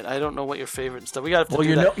animation yet. I don't know what your favorite and stuff. We got to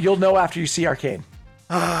do that. You'll know after you see Arcane.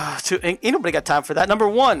 Ain't nobody got time for that. Number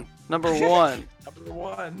one. Number one.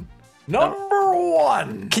 Number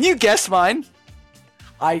one. Can you guess mine?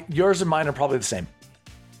 Yours and mine are probably the same.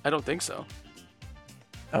 I don't think so.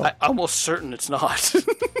 Oh. I'm almost certain it's not.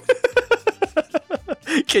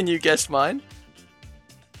 Can you guess mine?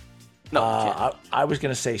 No. you can't. I was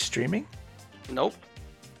gonna say streaming. Nope.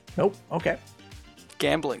 Nope. Okay.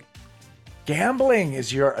 Gambling. Gambling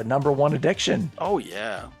is your number one addiction. Oh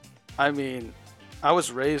yeah. I mean, I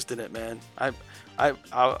was raised in it, man. I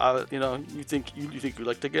you know, you think you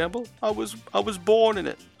like to gamble? I was born in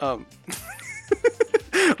it.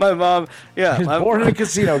 My mom, yeah. He was born in a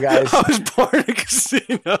casino, guys. I was born in a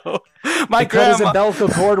casino. My Because grandma. a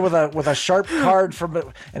Belco cord with a sharp card from it,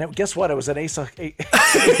 and guess what? It was an ace of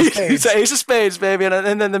It's an ace of spades, baby,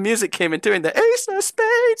 and then the music came into it, and the ace of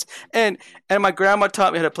spades, and my grandma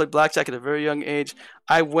taught me how to play blackjack at a very young age.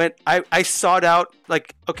 I sought out,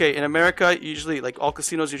 like, okay, in America, usually, like, all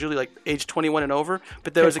casinos usually like age 21 and over,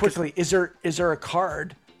 but there was quickly. Is there a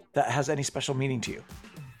card that has any special meaning to you?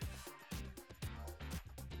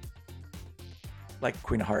 Like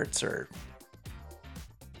Queen of Hearts or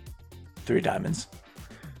Three of Diamonds?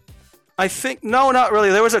 I think no, not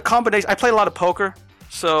really. There was a combination. I played a lot of poker,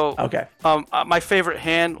 so Okay. my favorite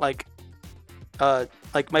hand, like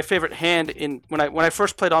my favorite hand in when I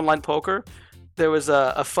first played online poker, there was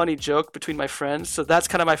a funny joke between my friends. So that's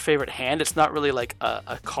kind of my favorite hand. It's not really like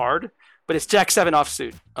a card, but it's Jack 7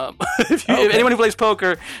 offsuit. If anyone who plays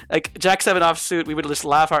poker, like Jack 7 offsuit, we would just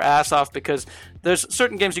laugh our ass off because there's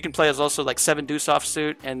certain games you can play as also like 7 deuce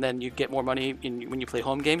offsuit, and then you get more money when you play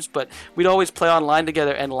home games. But we'd always play online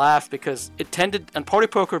together and laugh because it tended on party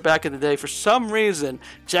poker back in the day. For some reason,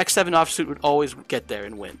 Jack 7 offsuit would always get there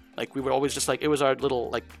and win. Like we would always just like it was our little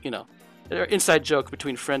like inside joke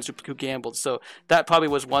between friends who gambled. So that probably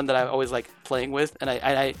was one that I always liked playing with. And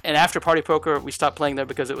and after party poker, we stopped playing there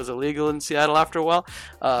because it was illegal in Seattle after a while.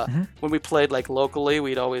 When we played like locally,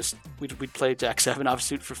 we'd play Jack 7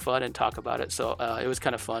 offsuit for fun and talk about it. So it was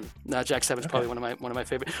kind of fun. Jack 7 is probably one of my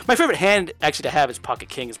favorite. My favorite hand actually to have is Pocket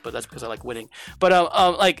Kings, but that's because I like winning. But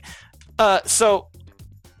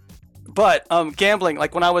gambling,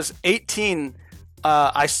 like when I was 18.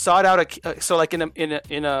 I sought out so like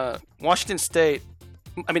in a Washington State,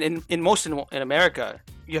 I mean in America,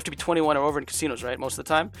 you have to be 21 or over in casinos, right? Most of the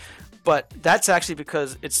time, but that's actually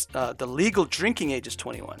because it's the legal drinking age is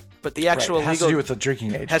 21, but the actual it has legal to do with the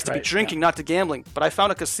drinking age. has to be drinking, not to gambling. But I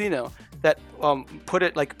found a casino that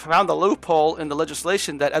found the loophole in the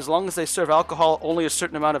legislation that as long as they serve alcohol only a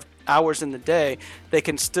certain amount of hours in the day, they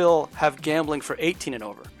can still have gambling for 18 and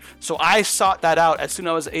over. So I sought that out as soon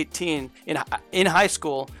as I was 18 in high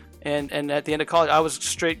school, and at the end of college, I was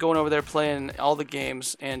straight going over there playing all the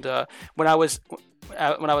games. And when I was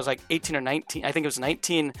like 18 or 19, I think it was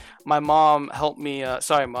 19, my mom helped me.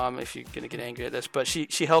 Sorry, Mom, if you're gonna get angry at this, but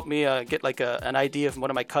she helped me get like an ID of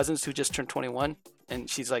one of my cousins who just turned 21. And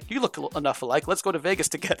she's like, "You look enough alike. Let's go to Vegas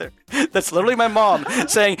together." That's literally my mom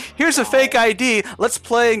saying, "Here's a fake ID. Let's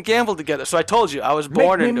play and gamble together." So I told you, I was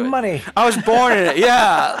born into money. it. I was born in it.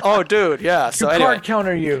 Yeah. Oh, dude. Yeah. So anyway, Card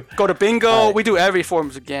counter you. go to bingo. We do every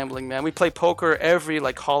forms of gambling, man. We play poker every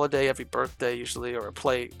like holiday, every birthday usually, or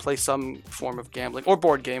play some form of gambling or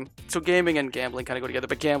board game. So gaming and gambling kind of go together,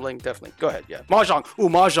 but gambling definitely. Go ahead. Yeah. Mahjong. Ooh,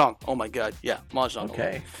 mahjong. Oh my God. Yeah, mahjong.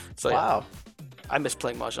 Okay. So wow. Yeah, I miss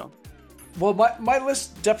playing mahjong. Well, my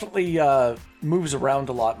list definitely moves around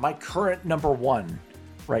a lot. My current number one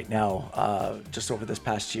right now, just over this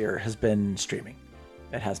past year, has been streaming.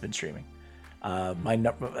 It has been streaming. When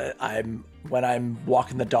I'm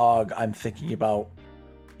walking the dog, I'm thinking about,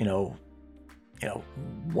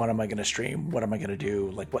 what am I going to stream? What am I going to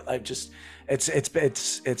do? Like what it's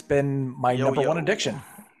been my number one addiction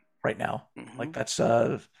right now. Mm-hmm. Like that's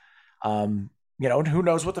who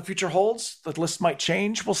knows what the future holds? The list might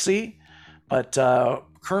change. We'll see. But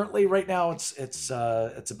currently, right now, it's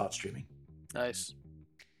about streaming. Nice.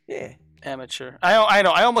 Yeah. Amateur. I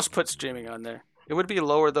know. I almost put streaming on there. It would be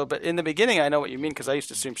lower though, but in the beginning, I know what you mean because I used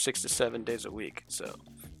to stream 6 to 7 days a week. So.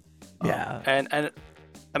 Yeah. And I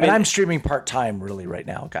mean, I'm streaming part time really right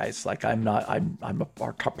now, guys. Like I'm a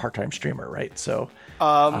part time streamer, right? So.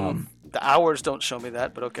 The hours don't show me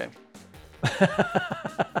that, but okay.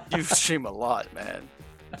 You stream a lot, man.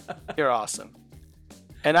 You're awesome.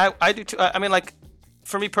 And I do too. I mean, like,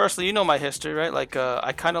 for me personally, you know my history, right? Like,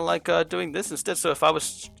 I kind of like doing this instead. So if I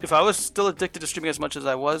was still addicted to streaming as much as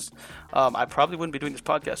I was, I probably wouldn't be doing this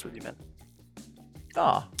podcast with you, man.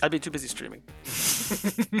 I'd be too busy streaming.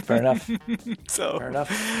 Fair enough. Fair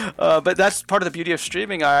enough. But that's part of the beauty of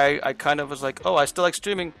streaming. I kind of was like, I still like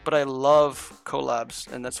streaming, but I love collabs,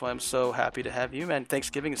 and that's why I'm so happy to have you, man.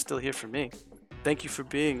 Thanksgiving is still here for me. Thank you for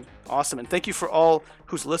being awesome, and thank you for all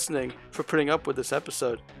who's listening for putting up with this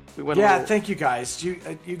episode. We went. Thank you guys. You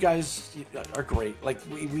guys are great. Like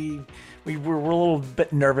we were a little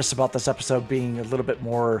bit nervous about this episode being a little bit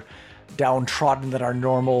more downtrodden than our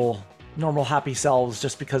normal happy selves,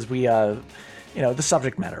 just because we the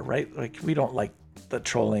subject matter, right? Like we don't like the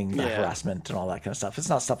trolling, the harassment, and all that kind of stuff. It's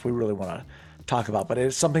not stuff we really want to talk about, but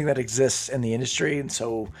it's something that exists in the industry, and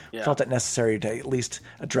so felt it necessary to at least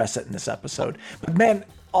address it in this episode. But man,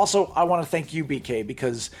 also I want to thank you, BK,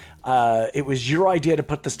 because it was your idea to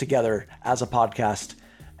put this together as a podcast,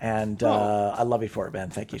 and I love you for it,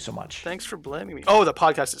 man. Thank you so much. Thanks for blaming me. Oh, the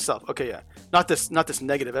podcast itself. Okay, yeah. Not this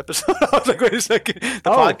negative episode. I was like, wait a second. The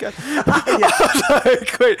podcast. I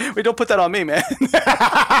was like, wait, don't put that on me, man.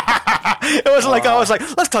 It wasn't like I was like,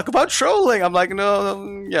 let's talk about trolling. I'm like,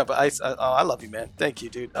 no, yeah, but I love you, man. Thank you,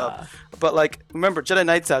 dude. But like, remember, Jedi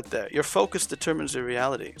Knights out there, your focus determines your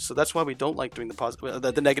reality. So that's why we don't like doing the positive,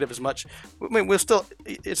 the negative as much. I mean, we're still,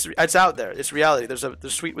 it's out there. It's reality. There's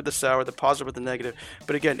sweet with the sour, the positive with the negative.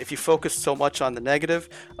 But again, if you focus so much on the negative,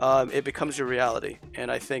 it becomes your reality.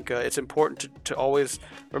 And I think it's important to always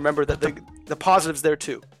remember that the positive's there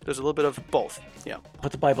too. There's a little bit of both. Yeah.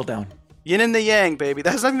 Put the Bible down. Yin and the Yang, baby.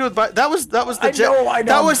 That has nothing to do with that was the I know.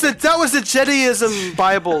 that was the Jediism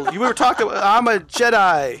Bible. You were talking about, I'm a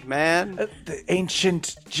Jedi, man. The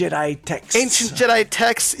ancient Jedi text. Ancient Jedi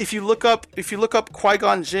text. If you look up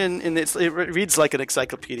Qui-Gon Jinn, and it reads like an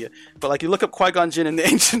encyclopedia, but like you look up Qui-Gon Jinn in the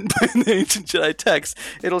ancient Jedi text,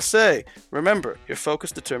 it'll say, remember, your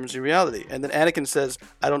focus determines your reality. And then Anakin says,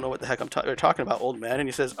 I don't know what the heck you're talking about, old man. And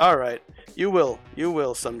he says, all right, you will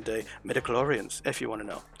someday. Midichlorians, if you want to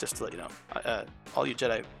know, just to let you know. All you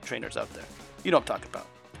Jedi trainers out there, you know what I'm talking about.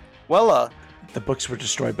 Well, the books were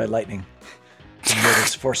destroyed by lightning.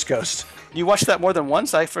 Yoda's Force Ghost. You watched that more than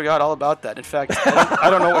once? I forgot all about that. In fact, I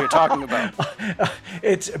don't know what you're talking about.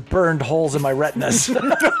 It's burned holes in my retinas.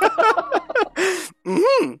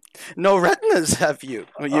 No retinas have you.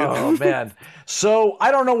 Oh, man. So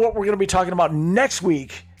I don't know what we're going to be talking about next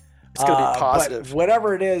week. It's going to be positive. But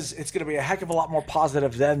whatever it is, it's going to be a heck of a lot more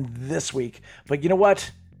positive than this week. But you know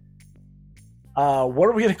what? What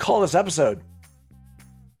are we going to call this episode?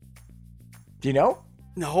 Do you know?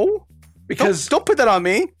 No. Because don't put that on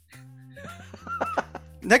me.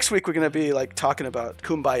 Next week we're going to be like talking about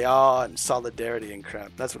kumbaya and solidarity and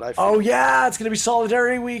crap. That's what I feel. Oh yeah, it's going to be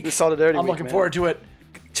Solidarity Week. The Solidarity Week. I'm looking forward to it.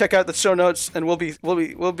 Check out the show notes, and we'll be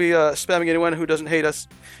spamming anyone who doesn't hate us.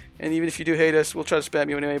 And even if you do hate us, we'll try to spam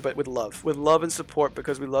you anyway, but with love and support,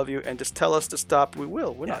 because we love you. And just tell us to stop. We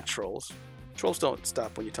will. We're not trolls. Trolls don't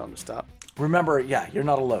stop when you tell them to stop. Remember, you're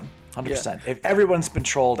not alone. 100%. Yeah. If everyone's been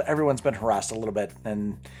trolled, everyone's been harassed a little bit,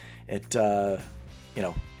 and it, you're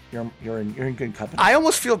in good company. I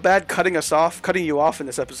almost feel bad cutting you off in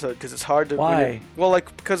this episode, because it's hard to. Why?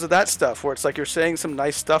 Because of that stuff where it's like you're saying some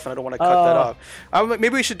nice stuff, and I don't want to cut that off. Maybe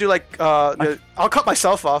we should do like. I'll cut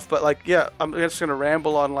myself off, but like, I'm just gonna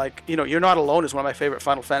ramble on like, "You're Not Alone" is one of my favorite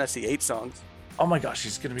Final Fantasy VIII songs. Oh my gosh,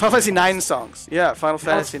 he's gonna be Final Fantasy IX songs. Yeah, Final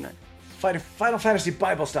Fantasy IX. Final Fantasy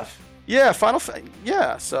Bible stuff. Yeah,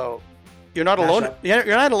 so You're Not Alone. You're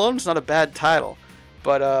Not Alone is not a bad title,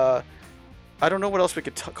 but I don't know what else we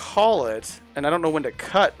could call it, and I don't know when to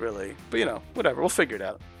cut really. But whatever, we'll figure it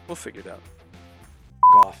out.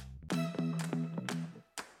 Off.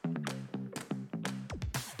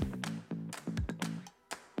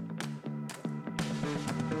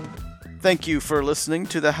 Thank you for listening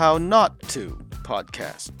to the How Not To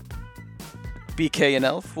podcast. BK and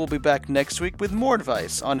Elf will be back next week with more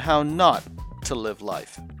advice on how not to live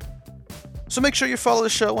life. So make sure you follow the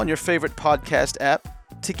show on your favorite podcast app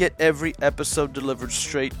to get every episode delivered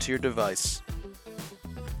straight to your device.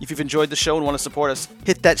 If you've enjoyed the show and want to support us,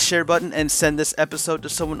 hit that share button and send this episode to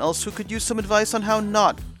someone else who could use some advice on how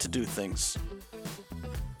not to do things.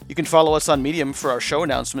 You can follow us on Medium for our show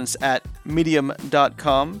announcements at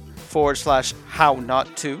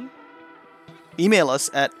medium.com/hownot2. Email us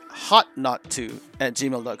at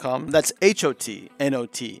hotnot2@gmail.com. That's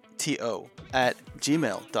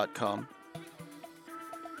HOTNOTTO@gmail.com.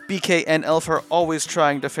 BK and Elf are always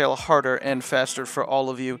trying to fail harder and faster for all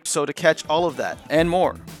of you. So to catch all of that and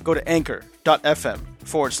more, go to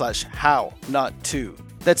anchor.fm/hownot2.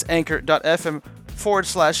 That's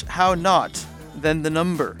anchor.fm/hownot, then the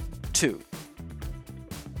number 2.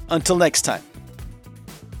 Until next time,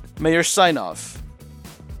 may your sign-off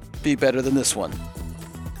be better than this one.